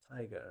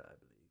tiger, I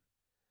believe.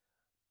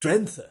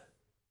 Drenthe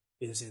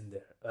is in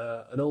there,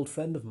 an old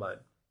friend of mine.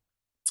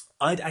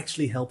 I'd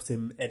actually helped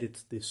him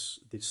edit this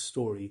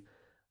story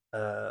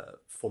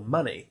for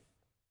money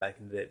back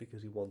in the day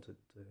because he wanted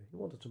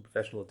some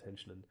professional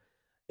attention, and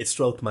it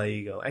stroked my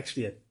ego.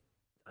 Actually,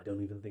 I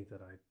don't even think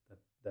that I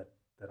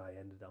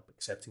ended up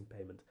accepting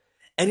payment.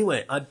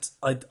 Anyway, I'd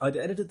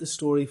edited the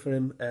story for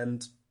him,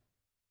 and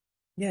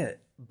yeah,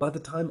 by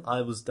the time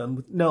I was done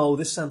with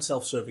this sounds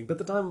self-serving,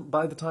 but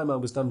by the time I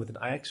was done with it,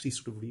 I actually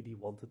sort of really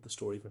wanted the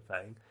story for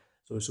Fang,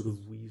 so I sort of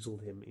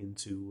weaseled him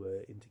into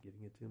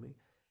giving it to me.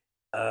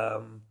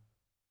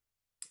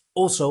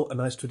 Also, a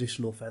nice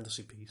traditional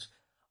fantasy piece.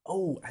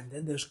 Oh, and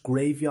then there's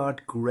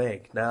Graveyard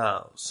Greg.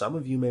 Now, some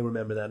of you may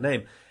remember that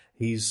name.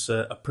 He's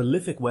a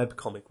prolific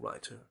webcomic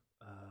writer.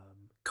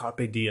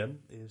 Carpe Diem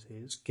is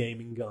his.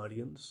 Gaming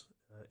Guardians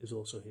is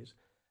also his.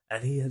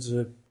 And he has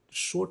a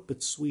short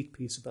but sweet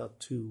piece about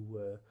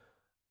 2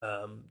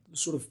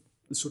 sort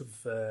of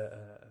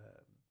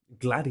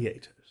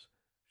gladiators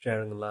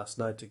sharing a last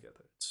night together.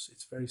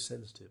 It's very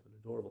sensitive and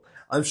adorable.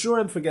 I'm sure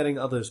I'm forgetting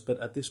others, but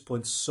at this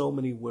point, so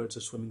many words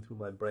are swimming through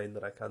my brain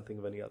that I can't think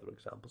of any other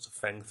examples of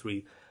Fang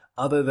 3,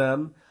 other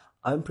than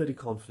I'm pretty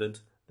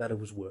confident that it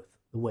was worth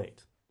the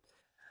wait.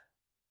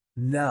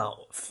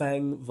 Now,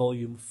 Fang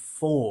Volume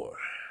 4.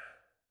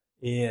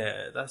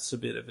 Yeah, that's a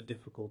bit of a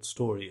difficult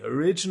story.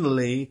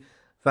 Originally,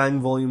 Fang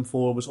Volume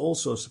 4 was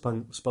also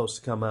supposed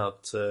to come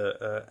out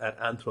at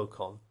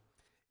Anthrocon.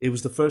 It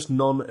was the first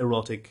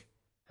non-erotic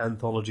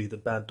anthology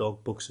that Bad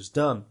Dog Books has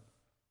done,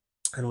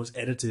 and was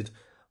edited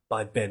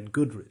by Ben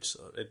Goodrich.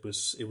 So it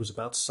was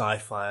about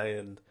sci-fi,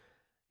 and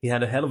he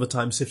had a hell of a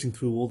time sifting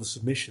through all the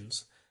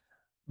submissions.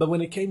 But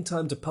when it came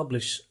time to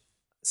publish,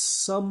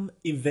 some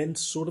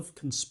events sort of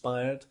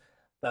conspired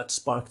that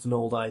sparked an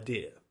old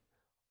idea.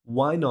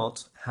 Why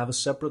not have a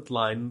separate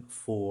line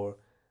for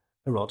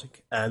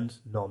erotic and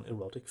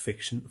non-erotic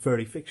fiction,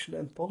 furry fiction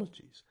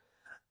anthologies?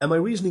 And my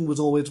reasoning was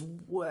always,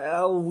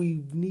 well,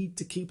 we need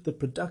to keep the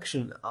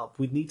production up.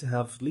 We'd need to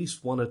have at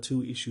least 1 or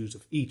 2 issues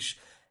of each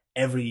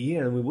every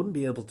year, and we wouldn't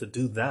be able to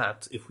do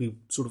that if we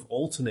sort of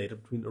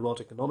alternated between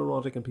erotic and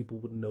non-erotic, and people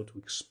wouldn't know what to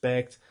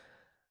expect.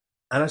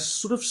 And I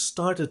sort of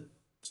started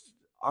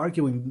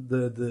arguing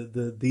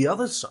the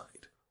other side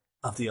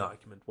of the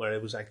argument, where I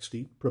was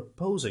actually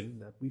proposing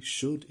that we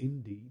should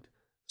indeed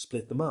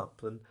split them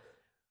up, and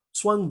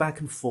swung back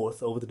and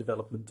forth over the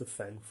development of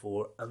Fang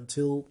 4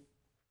 until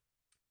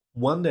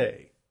one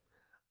day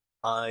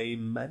I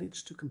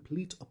managed to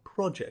complete a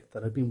project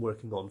that I'd been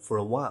working on for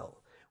a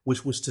while,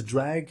 which was to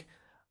drag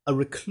a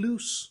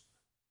recluse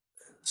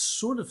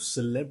sort of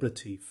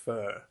celebrity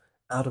fur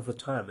out of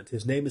retirement.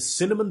 His name is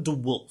Cinnamon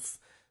DeWolf.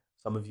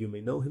 Some of you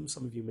may know him,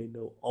 some of you may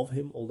know of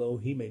him, although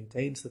he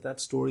maintains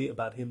that story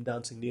about him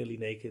dancing nearly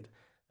naked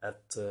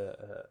at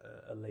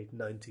a late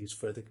 90s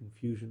further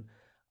confusion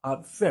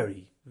are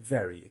very,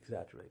 very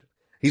exaggerated.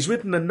 He's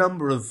written a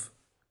number of,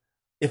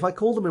 if I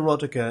call them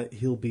erotica,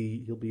 he'll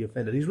be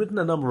offended. He's written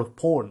a number of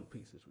porn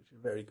pieces, which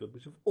are very good,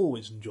 which I've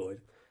always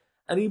enjoyed.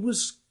 And he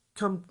was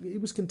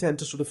content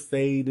to sort of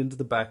fade into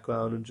the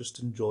background and just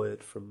enjoy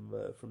it from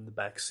the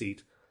back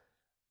seat.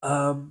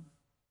 But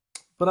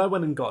I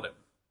went and got him.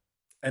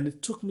 And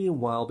it took me a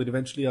while, but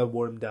eventually I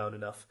wore him down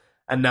enough.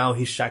 And now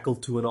he's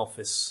shackled to an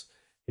office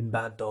in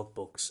Bad Dog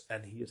Books,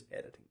 and he is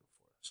editing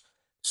for us.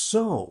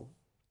 So,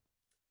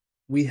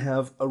 we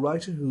have a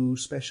writer who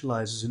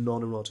specializes in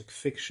non-erotic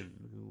fiction,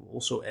 who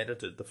also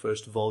edited the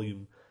first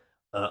volume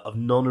of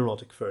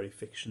non-erotic furry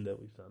fiction that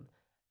we've done.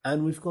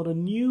 And we've got a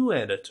new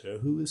editor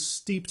who is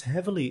steeped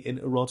heavily in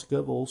erotica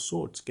of all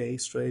sorts, gay,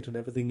 straight, and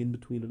everything in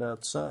between and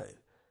outside.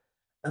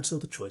 And so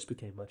the choice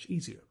became much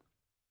easier.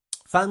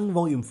 Fang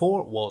Volume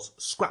 4 was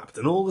scrapped,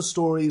 and all the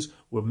stories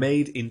were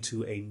made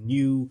into a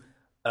new,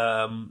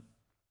 the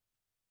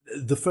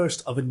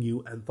first of a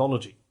new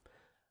anthology.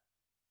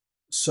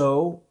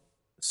 So,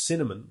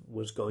 Cinnamon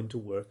was going to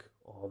work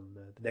on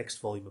the next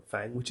volume of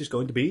Fang, which is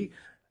going to be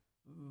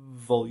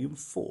Volume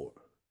 4.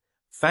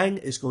 Fang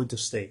is going to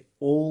stay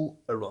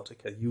all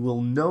erotica. You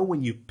will know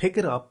when you pick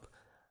it up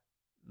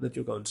that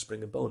you're going to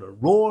spring a boner.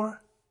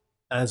 Roar,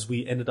 as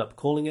we ended up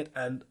calling it,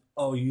 and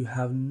oh, you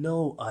have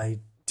no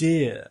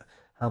idea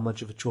how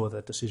much of a chore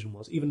that decision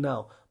was. Even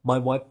now, my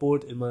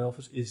whiteboard in my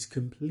office is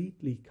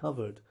completely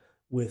covered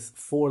with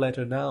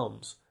 4-letter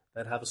nouns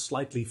that have a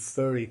slightly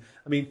furry...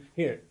 I mean,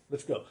 here,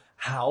 let's go.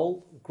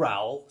 Howl,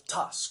 growl,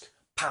 tusk,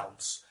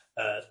 pounce,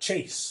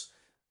 chase,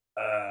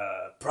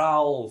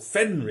 prowl,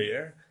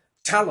 fenrir,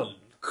 talon,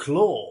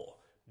 claw,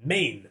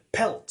 mane,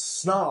 pelt,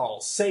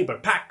 snarl, saber,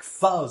 pack,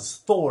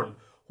 fuzz, thorn,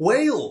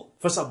 wail,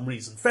 for some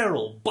reason,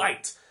 feral,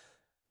 bite,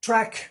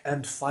 track,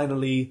 and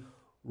finally,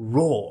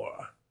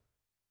 roar.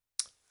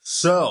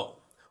 So,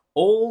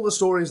 all the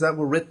stories that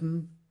were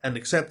written and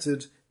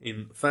accepted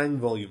in Fang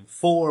Volume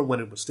 4 when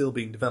it was still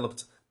being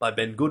developed by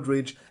Ben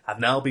Goodrich have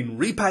now been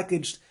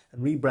repackaged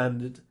and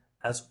rebranded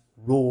as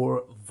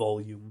Roar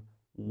Volume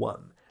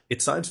 1.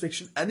 It's science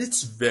fiction and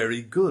it's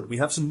very good. We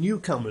have some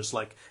newcomers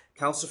like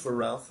Calcifer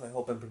Ralph, I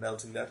hope I'm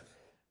pronouncing that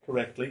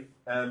correctly,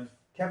 and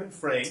Kevin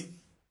Frame,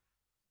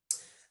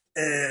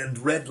 and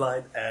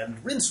Redline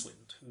and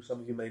Rincewind, who some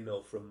of you may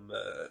know from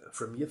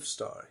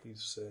Yifstar.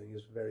 He's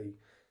very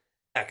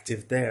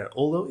active there,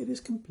 although it is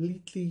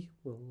completely,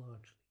 well,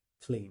 largely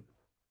clean.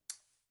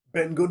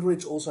 Ben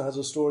Goodrich also has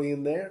a story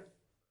in there.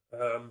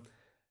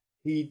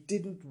 He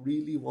didn't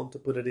really want to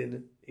put it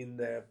in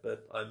there,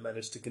 but I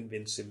managed to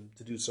convince him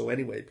to do so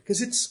anyway,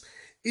 because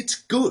it's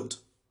good,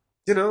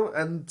 you know,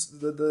 and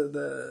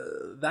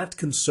that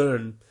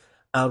concern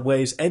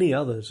outweighs any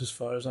others as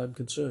far as I'm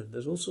concerned.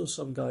 There's also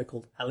some guy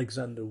called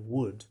Alexander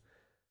Wood.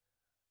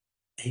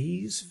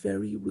 He's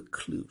very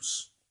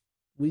recluse.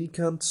 We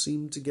can't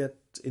seem to get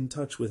in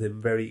touch with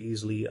him very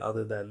easily,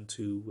 other than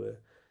to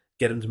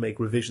get him to make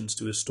revisions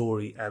to his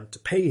story and to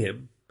pay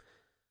him.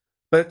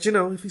 But, you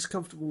know, if he's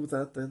comfortable with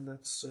that, then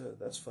that's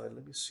fine.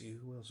 Let me see,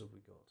 who else have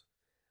we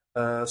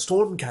got?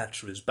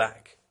 Stormcatcher is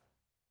back.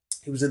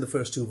 He was in the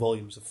first 2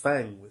 volumes of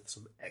Fang with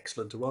some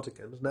excellent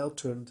erotica, and has now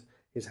turned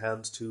his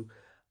hands to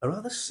a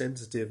rather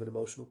sensitive and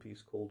emotional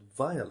piece called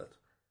Violet.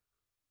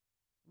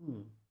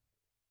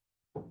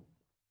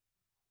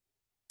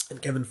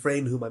 And Kevin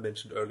Frame, whom I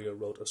mentioned earlier,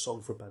 wrote A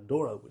Song for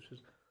Pandora, which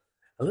is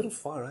a little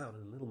far out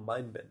and a little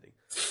mind-bending.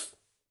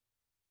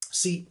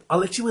 See, I'll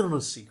let you in on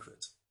a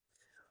secret.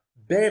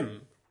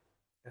 Ben,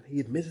 and he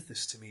admitted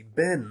this to me,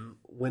 Ben,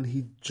 when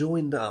he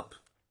joined up,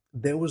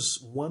 there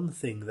was one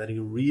thing that he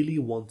really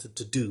wanted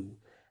to do,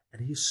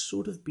 and he's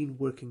sort of been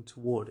working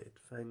toward it.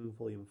 Fang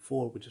Volume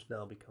 4, which has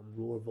now become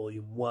Roar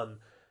Volume 1,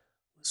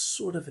 was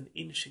sort of an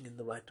inching in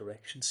the right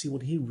direction. See,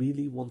 what he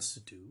really wants to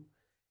do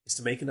is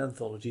to make an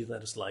anthology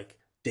that is like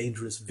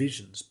Dangerous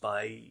Visions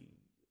by...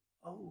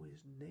 oh,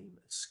 his name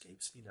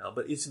escapes me now,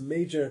 but it's a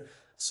major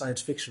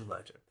science fiction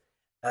writer.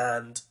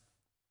 And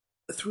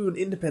through an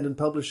independent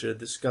publisher,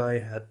 this guy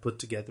had put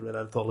together an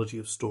anthology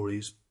of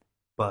stories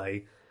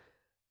by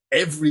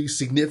every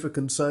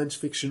significant science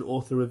fiction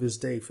author of his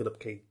day, Philip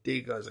K.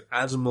 Dick, Isaac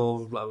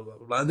Asimov, blah, blah,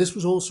 blah, blah. And this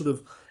was all sort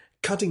of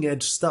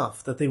cutting-edge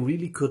stuff that they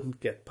really couldn't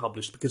get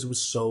published because it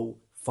was so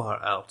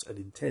far out and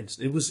intense.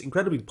 It was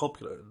incredibly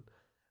popular.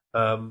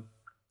 And,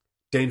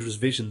 Dangerous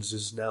Visions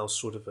is now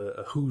sort of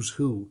a who's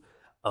who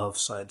of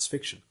science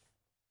fiction.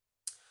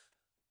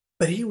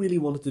 But he really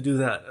wanted to do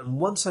that. And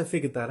once I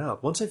figured that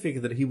out, once I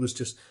figured that he was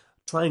just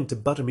trying to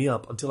butter me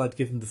up until I'd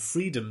give him the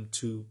freedom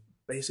to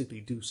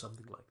basically do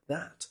something like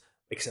that,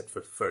 except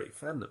for furry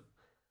fandom,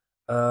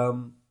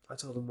 I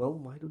told him, well,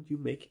 why don't you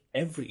make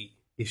every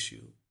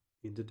issue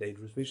into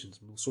Dangerous Visions?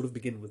 And we'll sort of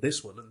begin with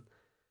this one and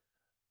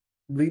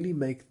really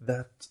make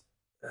that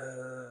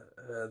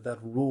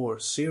Roar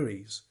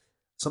series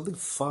something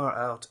far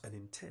out and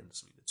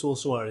intense. I mean, it's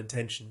also our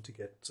intention to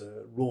get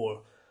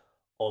Roar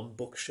on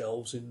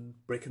bookshelves in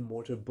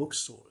brick-and-mortar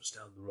bookstores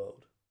down the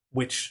road,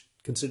 which,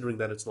 considering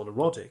that it's not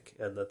erotic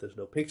and that there's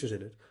no pictures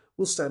in it,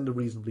 will stand a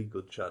reasonably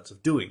good chance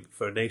of doing.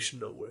 Fur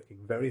Nation are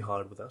working very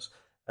hard with us,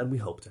 and we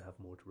hope to have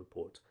more to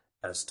report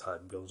as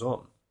time goes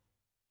on.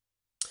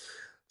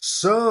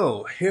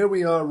 So, here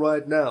we are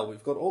right now.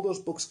 We've got all those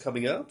books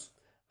coming out.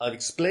 I've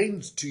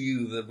explained to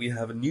you that we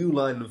have a new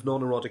line of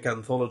non-erotic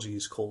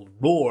anthologies called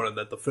Roar, and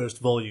that the first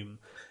volume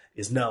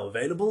is now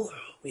available.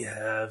 We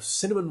have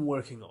Cinnamon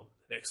working on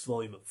the next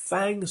volume of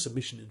Fang.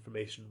 Submission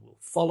information will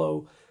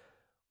follow.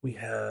 We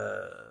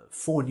have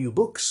 4 new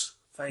books: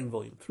 Fang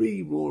Volume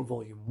 3, Roar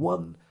Volume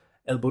 1,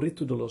 El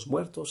Burrito de los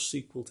Muertos,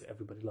 sequel to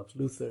Everybody Loves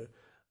Luther.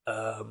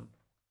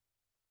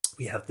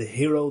 We have The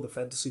Hero, the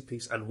fantasy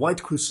piece, and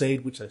White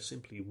Crusade, which I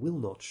simply will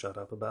not shut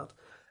up about.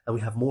 And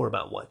we have more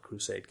about White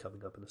Crusade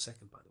coming up in a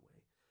second, by the way.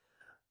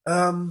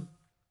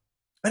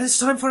 And it's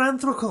time for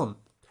Anthrocon.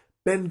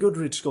 Ben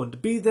Goodrich is going to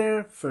be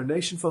there. Fur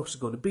Nation folks are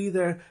going to be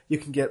there. You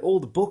can get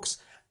all the books.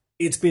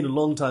 It's been a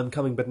long time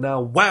coming, but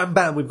now, wham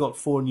bam, we've got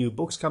 4 new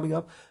books coming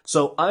up.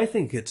 So I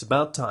think it's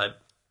about time,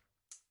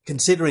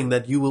 considering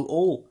that you will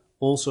all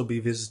also be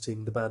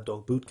visiting the Bad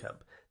Dog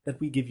Bootcamp, that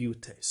we give you a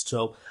taste.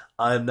 So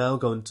I am now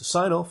going to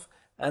sign off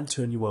and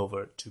turn you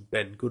over to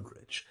Ben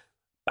Goodrich.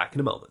 Back in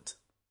a moment.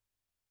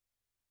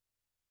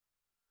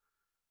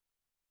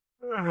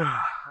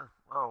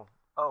 Oh,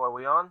 are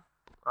we on?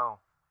 Oh,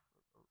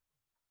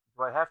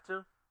 do I have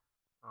to?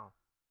 Oh,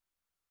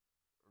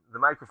 the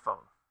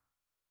microphone.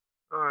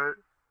 All right.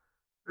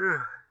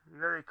 You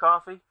got any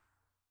coffee?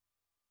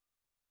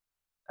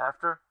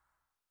 After?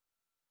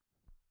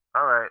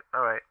 All right.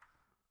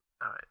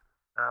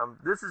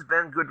 This is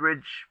Ben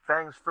Goodrich,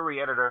 Fang's furry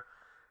editor,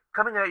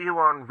 coming at you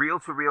on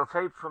reel-to-reel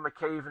tape from a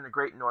cave in the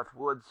Great North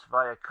Woods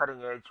via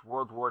cutting-edge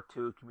World War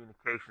II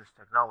communications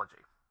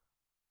technology.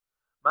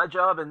 My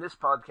job in this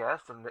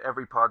podcast, and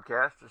every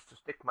podcast, is to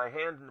stick my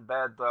hand in the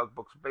Bad Dog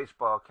Books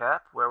baseball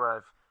cap, where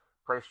I've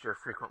placed your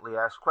frequently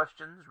asked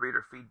questions,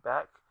 reader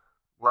feedback,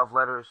 love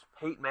letters,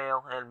 hate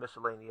mail, and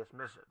miscellaneous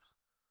missives.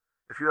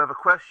 If you have a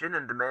question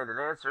and demand an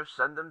answer,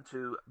 send them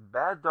to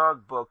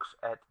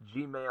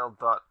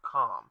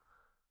baddogbooks@gmail.com,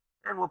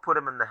 and we'll put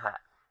them in the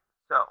hat.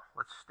 So,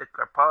 let's stick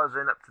our paws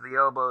in up to the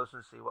elbows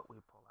and see what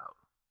we pull out.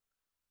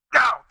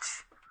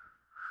 Ouch!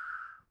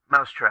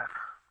 Mousetrap.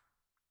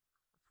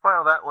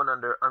 File that one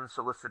under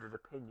unsolicited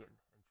opinion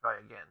and try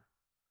again.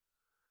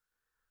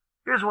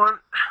 Here's one.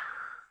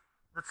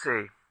 Let's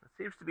see. It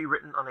seems to be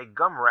written on a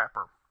gum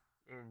wrapper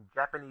in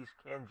Japanese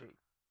kanji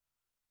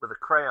with a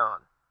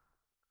crayon.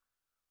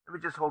 Let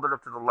me just hold it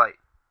up to the light.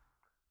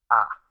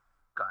 Ah,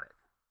 got it.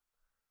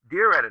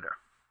 Dear editor,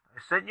 I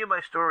sent you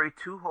my story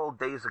 2 whole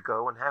days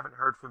ago and haven't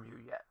heard from you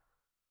yet.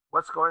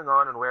 What's going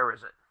on and where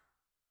is it?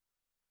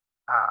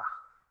 Ah.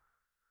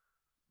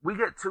 We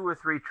get 2 or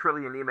 3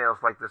 trillion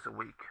emails like this a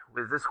week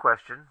with this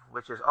question,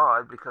 which is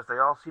odd because they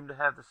all seem to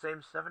have the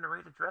same 7 or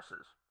 8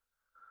 addresses.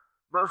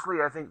 Mostly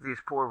I think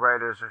these poor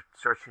writers are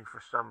searching for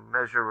some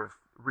measure of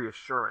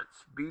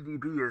reassurance.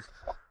 BDB is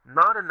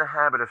not in the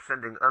habit of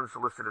sending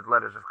unsolicited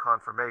letters of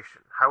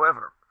confirmation.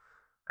 However,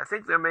 I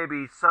think there may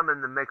be some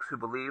in the mix who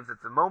believe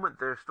that the moment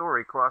their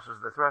story crosses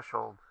the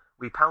threshold,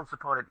 we pounce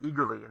upon it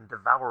eagerly and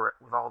devour it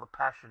with all the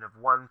passion of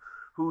one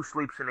who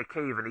sleeps in a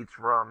cave and eats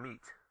raw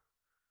meat.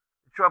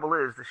 The trouble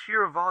is, the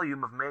sheer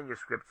volume of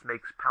manuscripts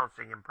makes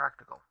pouncing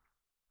impractical.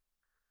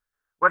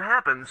 What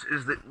happens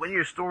is that when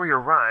your story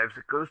arrives,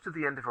 it goes to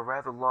the end of a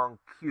rather long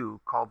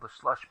queue called the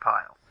slush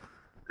pile.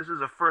 This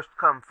is a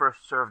first-come,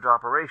 first-served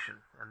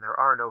operation, and there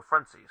are no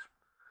frontsies.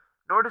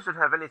 Nor does it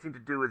have anything to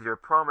do with your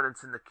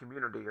prominence in the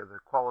community or the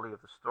quality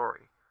of the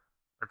story.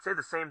 I'd say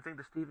the same thing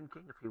to Stephen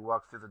King if he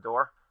walked through the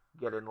door.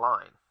 Get in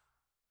line.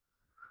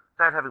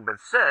 That having been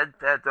said,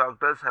 Bad Dog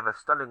does have a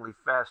stunningly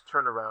fast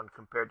turnaround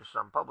compared to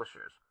some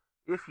publishers.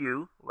 If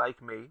you,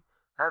 like me,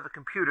 have a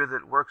computer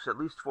that works at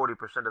least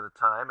 40% of the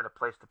time and a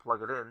place to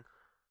plug it in,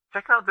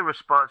 check out the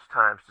response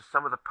times to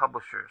some of the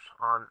publishers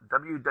on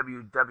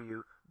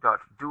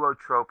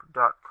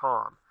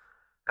www.duotrope.com.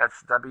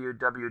 That's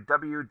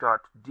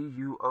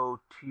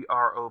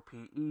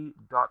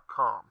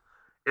www.duotrope.com.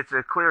 It's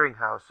a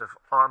clearinghouse of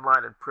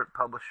online and print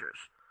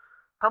publishers.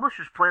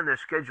 Publishers plan their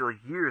schedule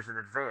years in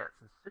advance,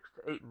 and 6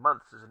 to 8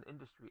 months is an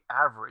industry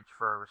average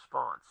for a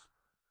response.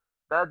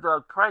 Bad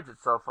Dog prides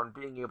itself on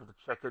being able to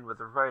check in with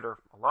the writer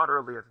a lot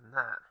earlier than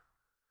that.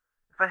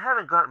 If I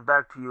haven't gotten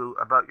back to you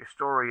about your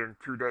story in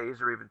 2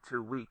 days or even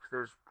 2 weeks,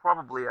 there's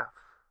probably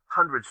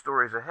 100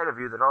 stories ahead of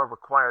you that all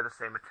require the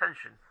same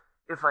attention,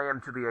 if I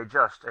am to be a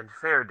just and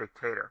fair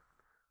dictator.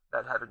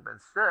 That having been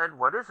said,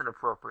 what is an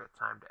appropriate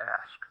time to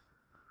ask?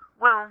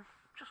 Well,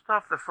 just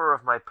off the fur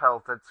of my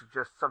pelt, I'd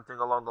suggest something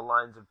along the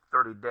lines of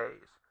 30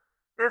 days.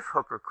 If,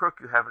 hook or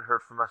crook, you haven't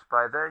heard from us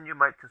by then, you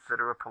might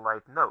consider a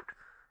polite note.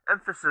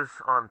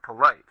 Emphasis on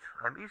polite.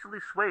 I'm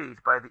easily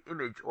swayed by the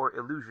image or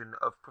illusion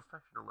of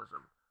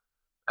professionalism.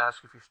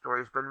 Ask if your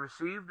story's been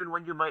received and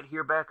when you might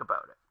hear back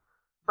about it.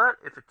 But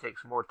if it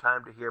takes more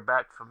time to hear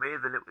back from me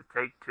than it would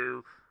take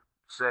to,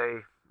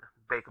 say,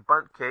 bake a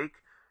bundt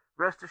cake,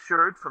 rest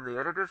assured from the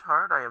editor's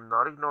heart I am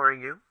not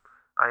ignoring you,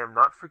 I am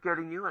not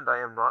forgetting you, and I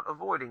am not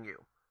avoiding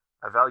you.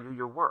 I value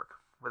your work.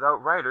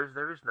 Without writers,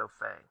 there is no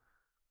Fang.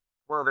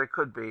 Well, there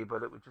could be,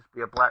 but it would just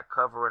be a black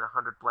cover and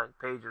 100 blank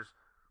pages,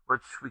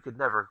 which we could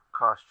never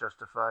cost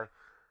justify.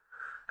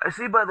 I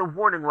see by the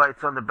warning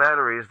lights on the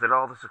batteries that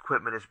all this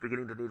equipment is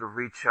beginning to need a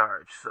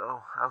recharge,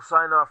 so I'll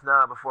sign off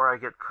now before I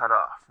get cut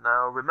off.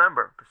 Now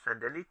remember to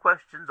send any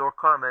questions or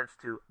comments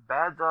to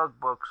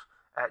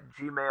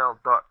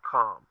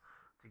baddogbooks@gmail.com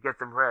to get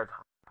them read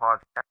on the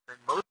podcast.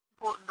 And most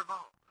important of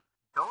all,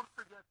 don't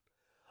forget.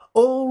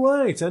 All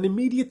right, and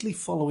immediately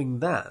following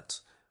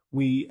that,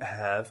 we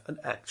have an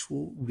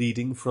actual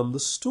reading from the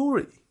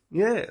story.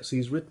 Yes,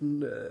 he's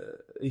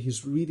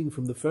reading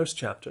from the first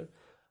chapter.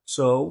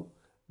 So,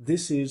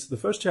 this is the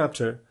first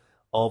chapter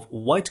of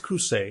White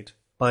Crusade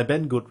by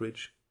Ben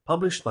Goodrich,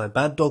 published by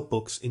Bad Dog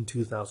Books in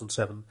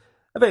 2007,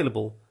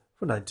 available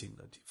for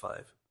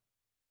 1995.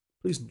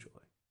 Please enjoy.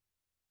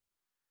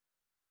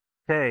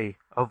 Tay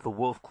of the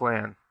Wolf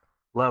Clan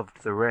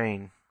loved the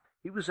rain.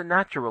 He was a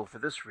natural for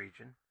this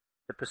region,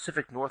 the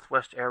Pacific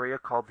Northwest area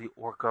called the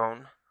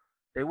Orgone.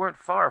 They weren't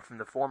far from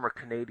the former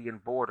Canadian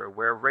border,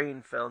 where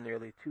rain fell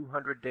nearly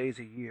 200 days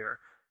a year,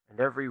 and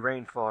every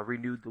rainfall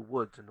renewed the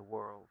woods in the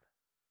world.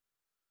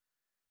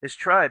 His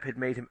tribe had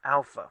made him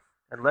alpha,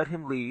 and let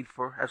him lead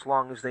for as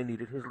long as they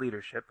needed his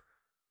leadership.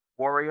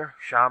 Warrior,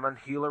 shaman,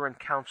 healer, and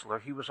counselor,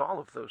 he was all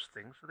of those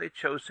things, so they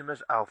chose him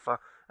as alpha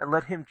and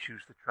let him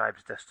choose the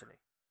tribe's destiny.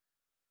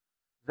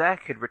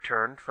 Zack had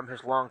returned from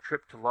his long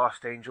trip to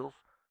Lost Angels,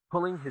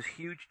 pulling his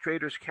huge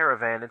trader's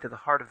caravan into the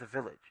heart of the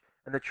village,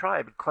 and the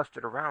tribe had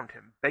clustered around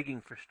him,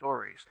 begging for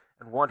stories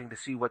and wanting to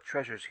see what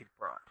treasures he'd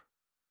brought.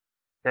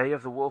 Day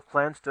of the Wolf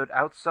Clan stood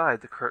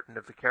outside the curtain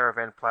of the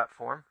caravan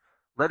platform,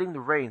 letting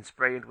the rain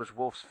spray into his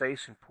wolf's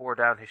face and pour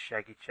down his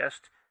shaggy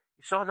chest.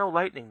 He saw no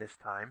lightning this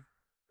time.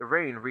 The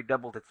rain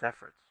redoubled its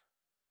efforts.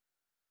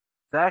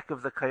 Zack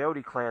of the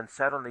Coyote Clan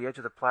sat on the edge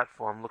of the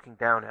platform looking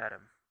down at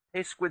him.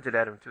 He squinted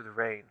at him through the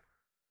rain.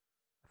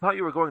 "I thought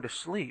you were going to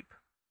sleep."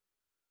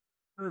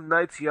 "The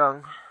night's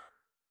young.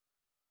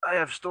 I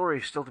have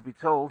stories still to be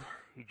told."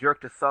 He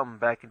jerked a thumb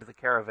back into the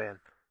caravan.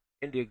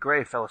 India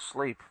Grey fell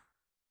asleep.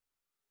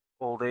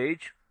 "Old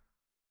age?"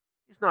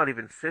 "He's not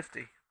even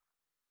 50.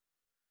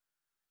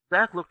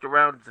 Zack looked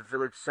around at the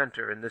village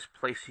center in this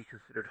place he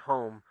considered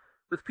home,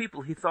 with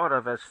people he thought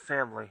of as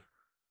family.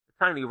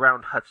 The tiny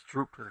round huts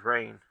drooped with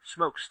rain,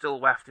 smoke still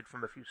wafted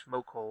from a few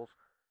smoke holes,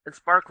 and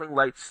sparkling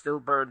lights still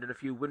burned in a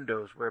few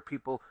windows where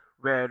people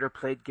read or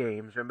played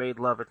games or made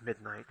love at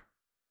midnight.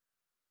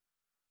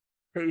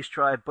 Hay's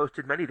tribe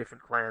boasted many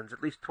different clans,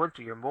 at least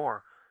 20 or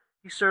more.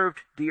 He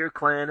served Deer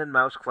Clan and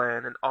Mouse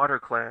Clan and Otter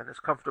Clan as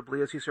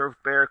comfortably as he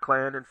served Bear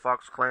Clan and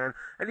Fox Clan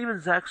and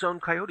even Zack's own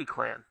Coyote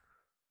Clan.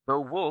 Though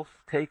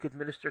Wolf, Tay could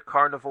administer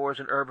carnivores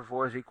and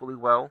herbivores equally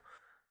well,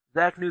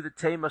 Zack knew that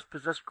Tay must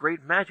possess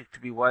great magic to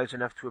be wise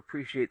enough to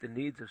appreciate the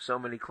needs of so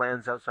many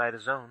clans outside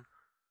his own.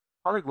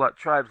 Polyglot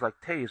tribes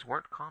like Tay's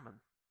weren't common.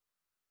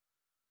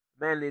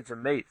 "A man needs a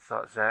mate,"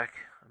 thought Zack.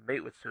 A mate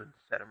would soon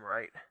set him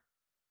right.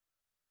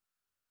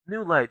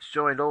 New lights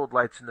joined old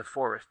lights in the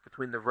forest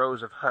between the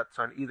rows of huts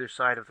on either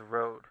side of the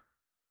road.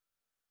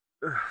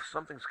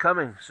 "Something's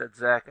coming," said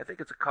Zack. "I think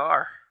it's a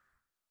car."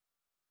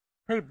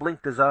 Tay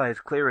blinked his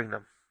eyes, clearing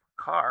them.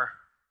 "Car?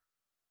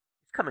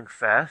 He's coming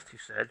fast," he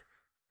said.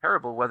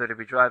 "Terrible weather to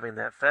be driving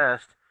that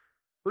fast.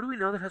 Who do we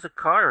know that has a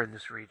car in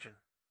this region?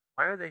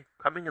 Why are they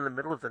coming in the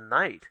middle of the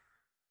night?"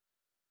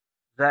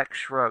 Zack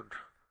shrugged.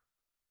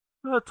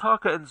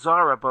 "Taka and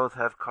Zara both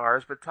have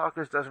cars, but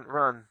Taka's doesn't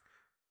run.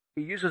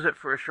 He uses it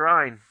for a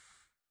shrine."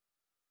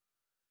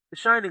 The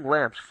shining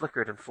lamps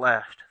flickered and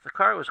flashed. The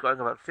car was going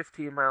about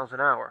 15 miles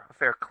an hour, a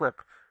fair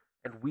clip,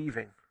 and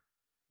weaving.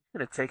 "He's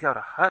going to take out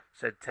a hut,"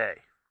 said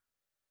Tay.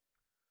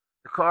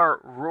 The car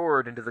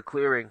roared into the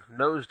clearing,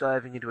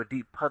 nose-diving into a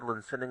deep puddle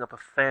and sending up a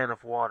fan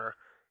of water.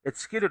 It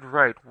skidded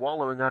right,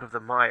 wallowing out of the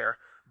mire,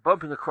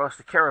 bumping across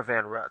the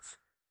caravan ruts.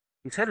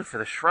 "He's headed for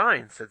the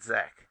shrine," said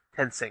Zack,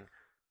 tensing.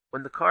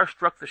 When the car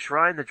struck the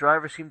shrine, the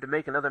driver seemed to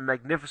make another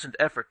magnificent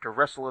effort to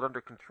wrestle it under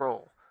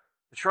control.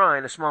 The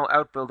shrine, a small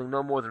outbuilding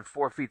no more than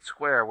 4 feet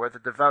square, where the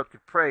devout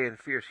could pray in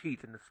fierce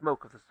heat in the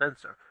smoke of the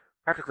censer,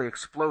 practically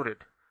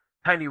exploded.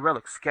 Tiny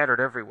relics scattered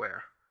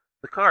everywhere.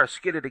 The car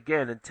skidded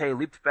again, and Tay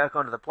leaped back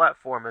onto the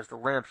platform as the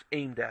lamps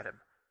aimed at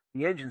him.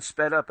 The engine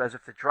sped up as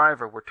if the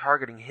driver were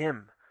targeting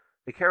him.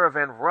 The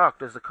caravan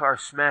rocked as the car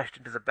smashed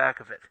into the back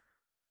of it.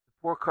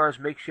 The poor car's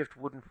makeshift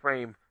wooden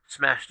frame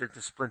smashed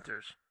into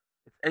splinters,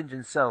 its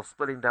engine cell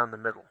splitting down the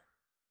middle.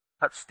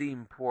 Hot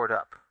steam poured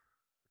up.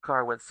 The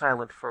car went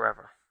silent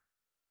forever.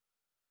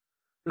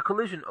 The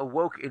collision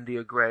awoke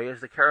India Grey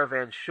as the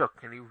caravan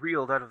shook and he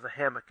reeled out of the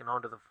hammock and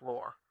onto the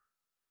floor.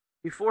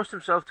 He forced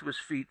himself to his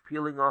feet,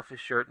 peeling off his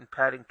shirt and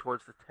padding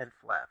towards the tent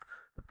flap.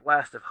 The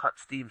blast of hot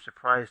steam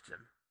surprised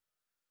him.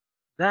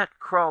 Zack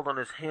crawled on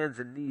his hands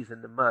and knees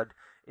in the mud,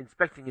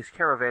 inspecting his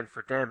caravan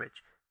for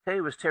damage.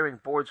 Tay was tearing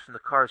boards from the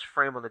car's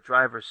frame on the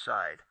driver's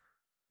side.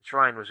 The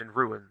shrine was in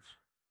ruins.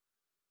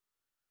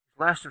 "He's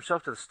lashed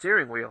himself to the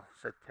steering wheel,"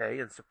 said Tay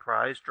in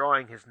surprise,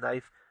 drawing his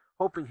knife,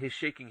 hoping his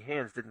shaking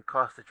hands didn't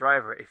cost the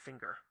driver a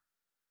finger.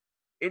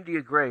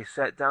 India Grey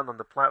sat down on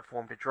the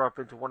platform to drop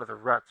into one of the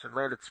ruts and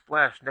landed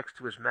splash next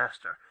to his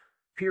master,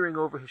 peering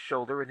over his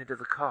shoulder and into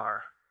the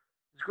car.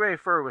 His grey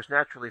fur was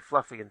naturally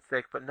fluffy and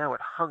thick, but now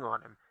it hung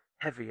on him,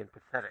 heavy and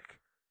pathetic.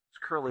 His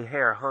curly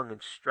hair hung in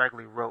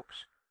straggly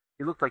ropes.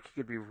 He looked like he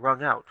could be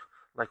wrung out,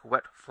 like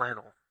wet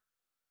flannel.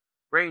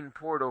 Rain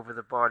poured over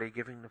the body,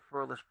 giving the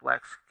furless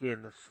black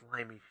skin a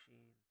slimy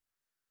sheen.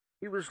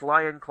 He was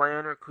lion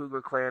clan or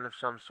cougar clan of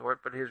some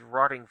sort, but his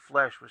rotting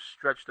flesh was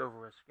stretched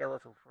over a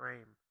skeletal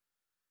frame.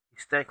 He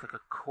stank like a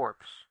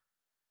corpse.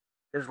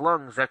 His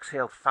lungs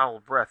exhaled foul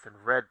breath,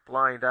 and red,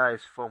 blind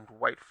eyes foamed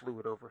white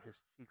fluid over his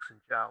cheeks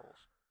and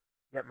jowls.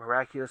 Yet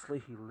miraculously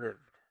he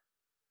lived.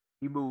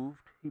 He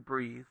moved, he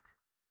breathed,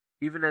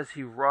 even as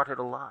he rotted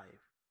alive.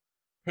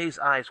 Tay's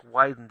eyes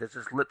widened as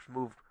his lips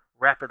moved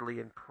rapidly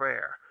in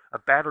prayer, a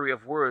battery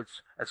of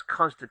words as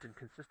constant and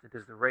consistent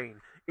as the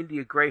rain.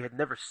 India Grey had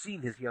never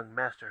seen his young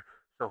master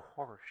so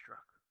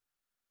horror-struck.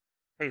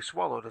 Tay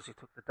swallowed as he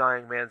took the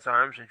dying man's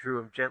arms and drew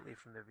him gently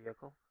from the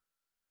vehicle.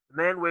 The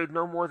man weighed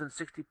no more than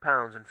 60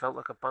 pounds and felt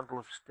like a bundle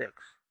of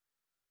sticks.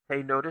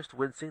 Tay noticed,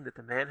 wincing, that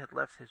the man had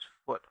left his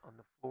foot on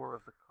the floor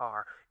of the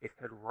car. It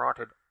had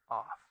rotted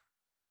off.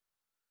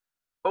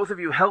 "Both of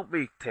you help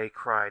me," Tay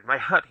cried. "My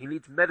hut, he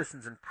needs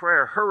medicines and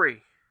prayer.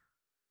 Hurry!"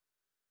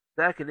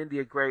 Zack and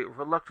India Grey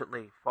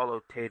reluctantly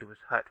followed Tay to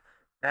his hut.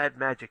 Bad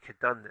magic had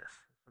done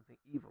this, something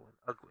evil and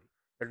ugly,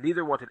 and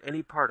neither wanted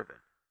any part of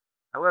it.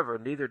 However,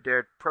 neither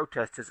dared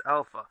protest his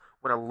alpha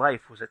when a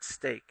life was at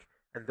stake,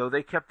 and though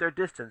they kept their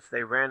distance,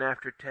 they ran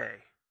after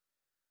Tay.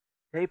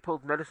 Tay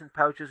pulled medicine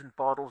pouches and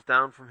bottles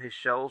down from his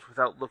shelves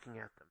without looking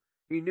at them.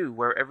 He knew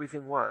where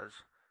everything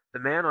was. The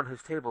man on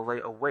his table lay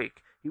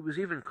awake. He was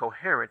even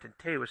coherent, and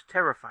Tay was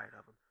terrified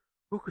of him.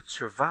 Who could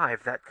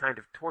survive that kind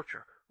of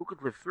torture? Who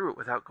could live through it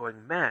without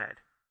going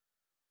mad?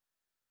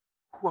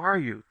 "Who are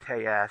you?"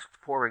 Tay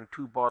asked, pouring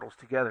 2 bottles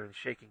together and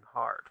shaking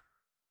hard.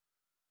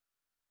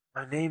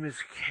 "My name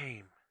is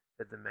Kame,"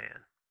 said the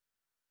man.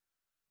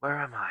 "Where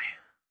am I?"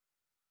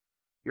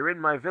 "You're in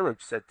my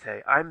village," said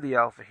Tay. "I'm the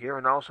alpha here,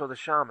 and also the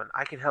shaman.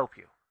 I can help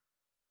you."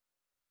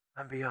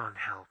 "I'm beyond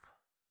help.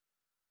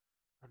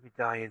 Let me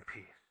die in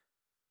peace."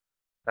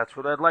 "That's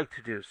what I'd like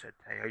to do," said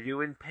Tay. "Are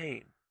you in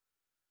pain?"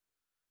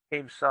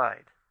 Kame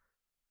sighed.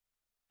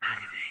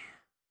 "Agony."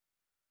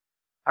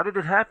 "How did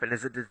it happen?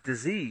 Is it a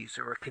disease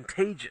or a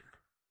contagion?"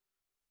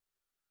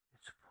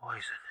 "It's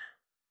poison."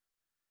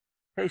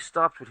 Tay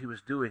stopped what he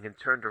was doing and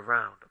turned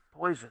around.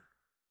 "Poison?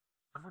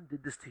 Someone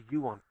did this to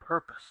you on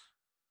purpose."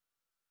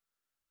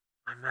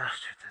 "My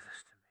master did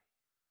this to me.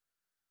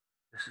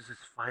 This is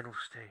its final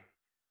stage.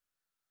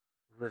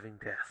 Living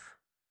death.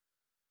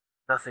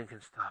 Nothing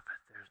can stop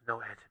it. There's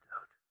no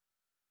antidote."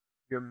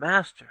 "Your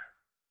master,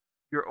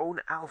 your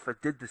own alpha,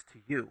 did this to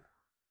you.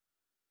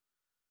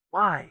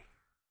 Why?"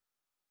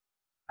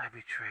 "I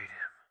betrayed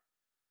him.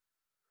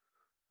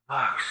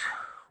 Box,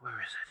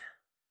 where is it?"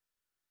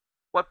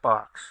 "What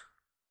box?"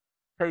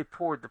 Tay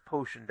poured the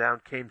potion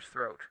down Kame's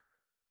throat.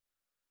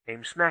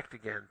 Kame smacked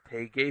again.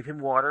 Tay gave him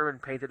water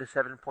and painted a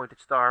 7-pointed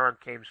star on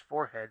Kame's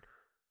forehead,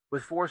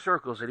 with 4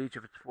 circles at each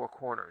of its 4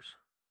 corners.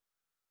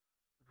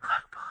 "The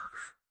black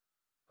box.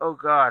 Oh,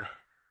 God.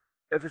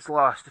 If it's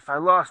lost, if I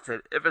lost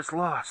it, if it's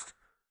lost."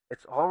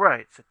 "It's all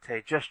right," said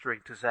Tay,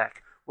 gesturing to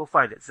Zack. "We'll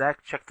find it.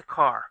 Zack, check the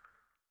car."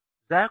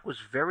 Zack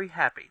was very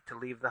happy to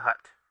leave the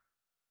hut.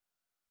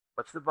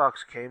 "What's the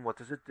box, Kame? What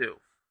does it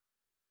do?"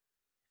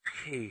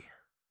 "It's key.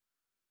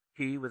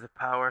 Key with the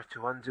power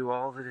to undo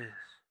all that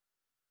is."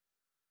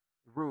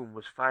 The room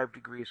was 5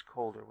 degrees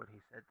colder when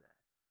he said that.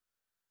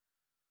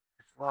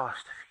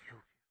 lost. I've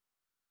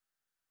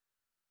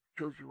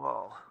killed you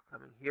all.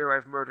 Coming here,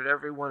 I've murdered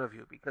every one of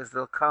you, because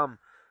they'll come.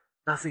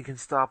 Nothing can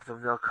stop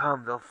them. They'll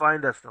come. They'll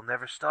find us. They'll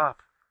never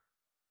stop.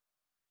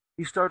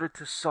 He started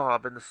to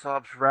sob, and the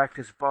sobs racked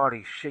his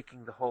body,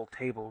 shaking the whole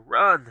table.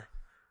 Run!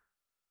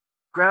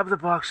 Grab the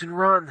box and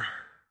run!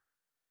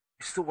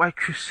 It's the White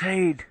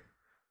Crusade!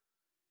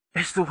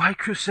 It's the White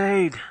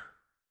Crusade!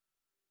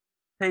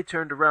 Tay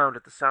turned around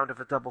at the sound of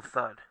a double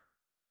thud.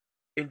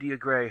 India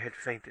Grey had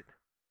fainted.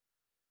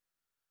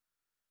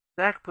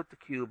 Zack put the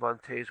cube on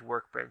Tay's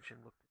workbench and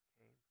looked at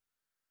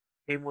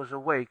Kane. Kane was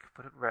awake,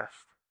 but at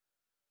rest.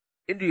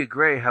 India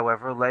Grey,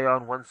 however, lay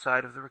on one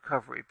side of the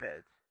recovery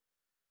bed,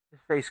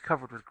 his face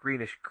covered with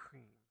greenish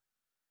cream.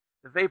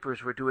 The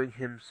vapors were doing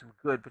him some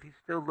good, but he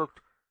still looked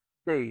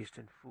dazed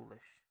and foolish.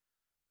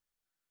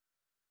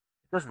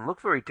 It doesn't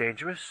look very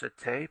dangerous, said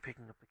Tay,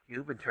 picking up the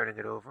cube and turning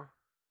it over.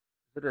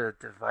 Is it a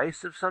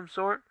device of some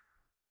sort?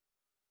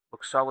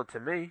 Looks solid to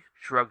me,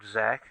 shrugged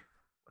Zack.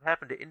 What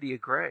happened to India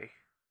Grey?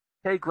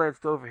 Tay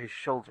glanced over his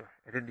shoulder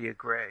at India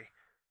Grey.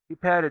 He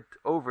padded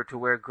over to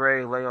where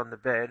Grey lay on the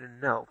bed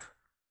and knelt.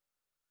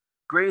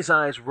 Grey's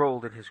eyes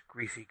rolled in his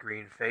greasy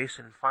green face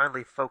and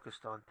finally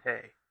focused on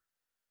Tay.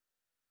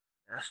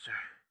 Master,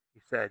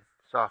 he said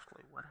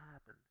softly, what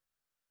happened?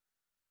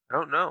 I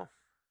don't know.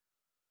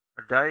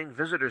 A dying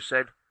visitor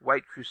said,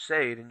 White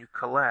Crusade, and you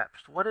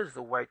collapsed. What is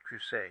the White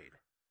Crusade?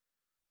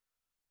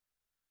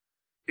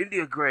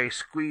 India Grey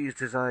squeezed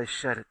his eyes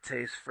shut at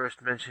Tay's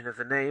first mention of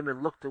the name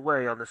and looked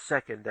away on the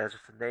second as if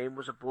the name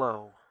was a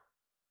blow.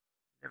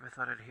 Never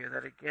thought I'd hear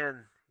that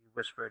again, he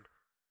whispered.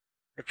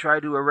 I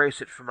tried to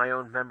erase it from my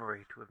own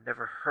memory, to have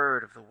never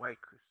heard of the White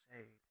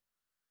Crusade.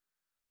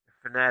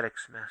 They're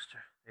fanatics, Master.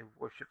 They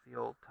worship the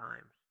old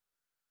times.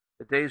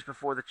 The days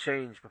before the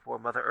change, before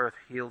Mother Earth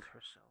healed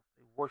herself.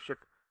 They worship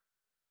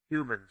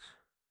humans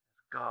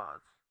as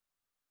gods.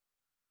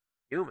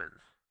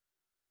 Humans?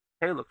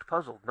 Kay looked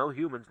puzzled. No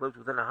humans lived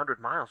within 100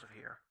 miles of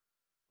here.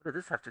 What did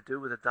this have to do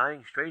with a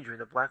dying stranger in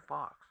the black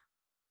box?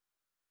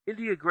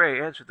 India Grey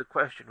answered the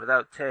question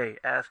without Tay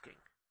asking.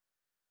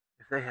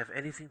 If they have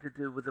anything to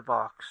do with the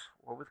box,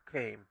 or with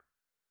Kame,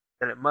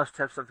 then it must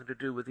have something to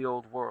do with the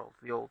old world,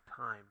 the old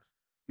times.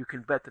 You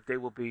can bet that they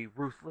will be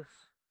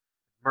ruthless,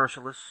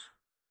 merciless,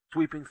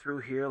 sweeping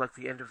through here like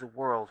the end of the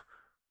world.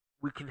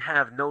 We can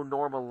have no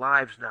normal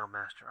lives now,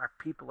 Master. Our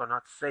people are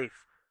not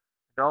safe,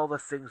 and all the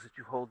things that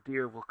you hold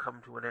dear will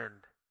come to an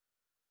end.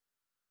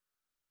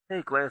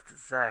 Tay glanced at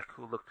Zack,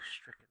 who looked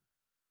stricken.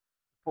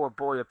 The poor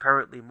boy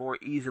apparently more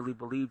easily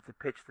believed the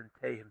pitch than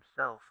Tay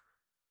himself.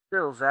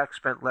 Still, Zack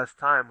spent less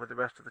time with the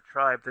rest of the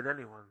tribe than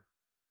anyone.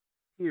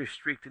 Tears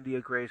streaked India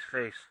Grey's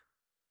face.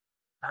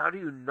 How do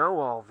you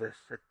know all this?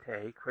 Said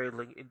Tay,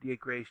 cradling India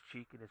Grey's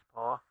cheek in his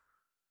paw.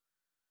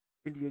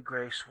 India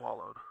Grey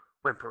swallowed,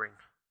 whimpering.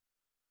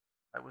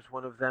 I was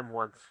one of them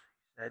once,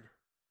 he said,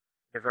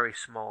 in a very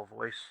small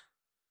voice.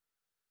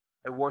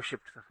 I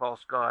worshipped the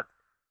false god,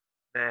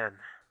 man.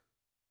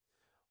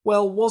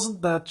 Well,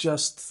 wasn't that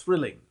just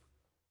thrilling?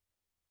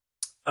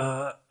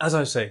 As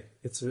I say,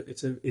 it's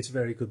a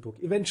very good book.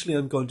 Eventually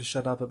I'm going to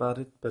shut up about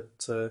it, but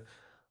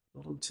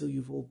not until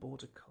you've all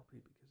bought a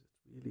copy, because it's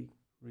really,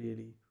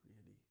 really,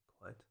 really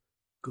quite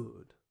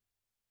good.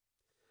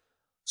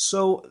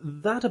 So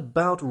that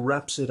about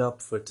wraps it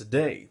up for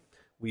today.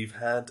 We've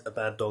had a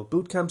Bad Dog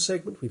Bootcamp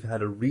segment. We've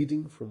had a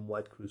reading from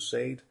White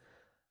Crusade.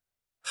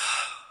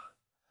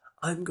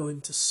 I'm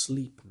going to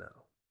sleep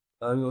now.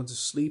 I'm going to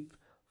sleep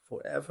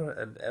forever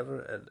and ever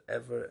and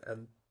ever,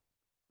 and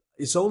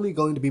it's only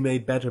going to be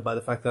made better by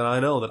the fact that I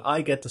know that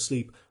I get to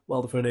sleep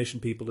while the Furnation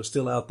people are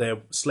still out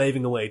there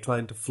slaving away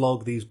trying to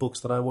flog these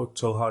books that I worked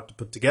so hard to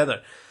put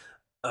together.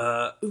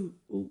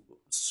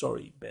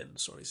 Sorry, Ben.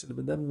 Sorry,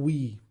 Cinnamon. That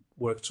we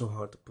worked so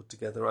hard to put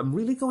together. I'm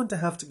really going to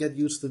have to get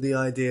used to the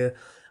idea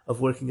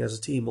of working as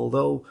a team,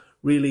 although,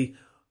 really,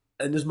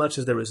 and as much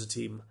as there is a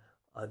team,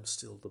 I'm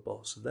still the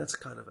boss, and that's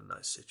kind of a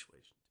nice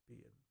situation to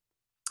be in.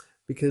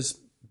 Because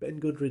Ben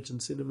Goodrich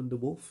and Cinnamon the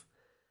Wolf,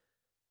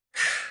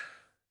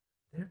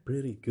 they're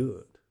pretty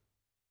good.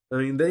 I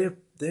mean,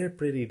 they're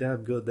pretty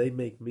damn good. They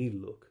make me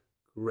look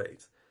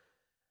great.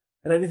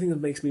 And anything that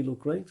makes me look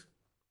great,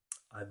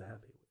 I'm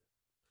happy with.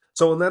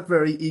 So on that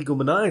very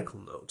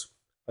egomaniacal note,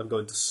 I'm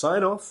going to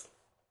sign off.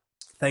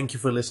 Thank you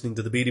for listening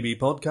to the BDB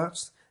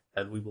podcast,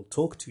 and we will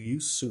talk to you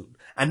soon.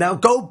 And now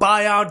go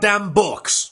buy our damn books!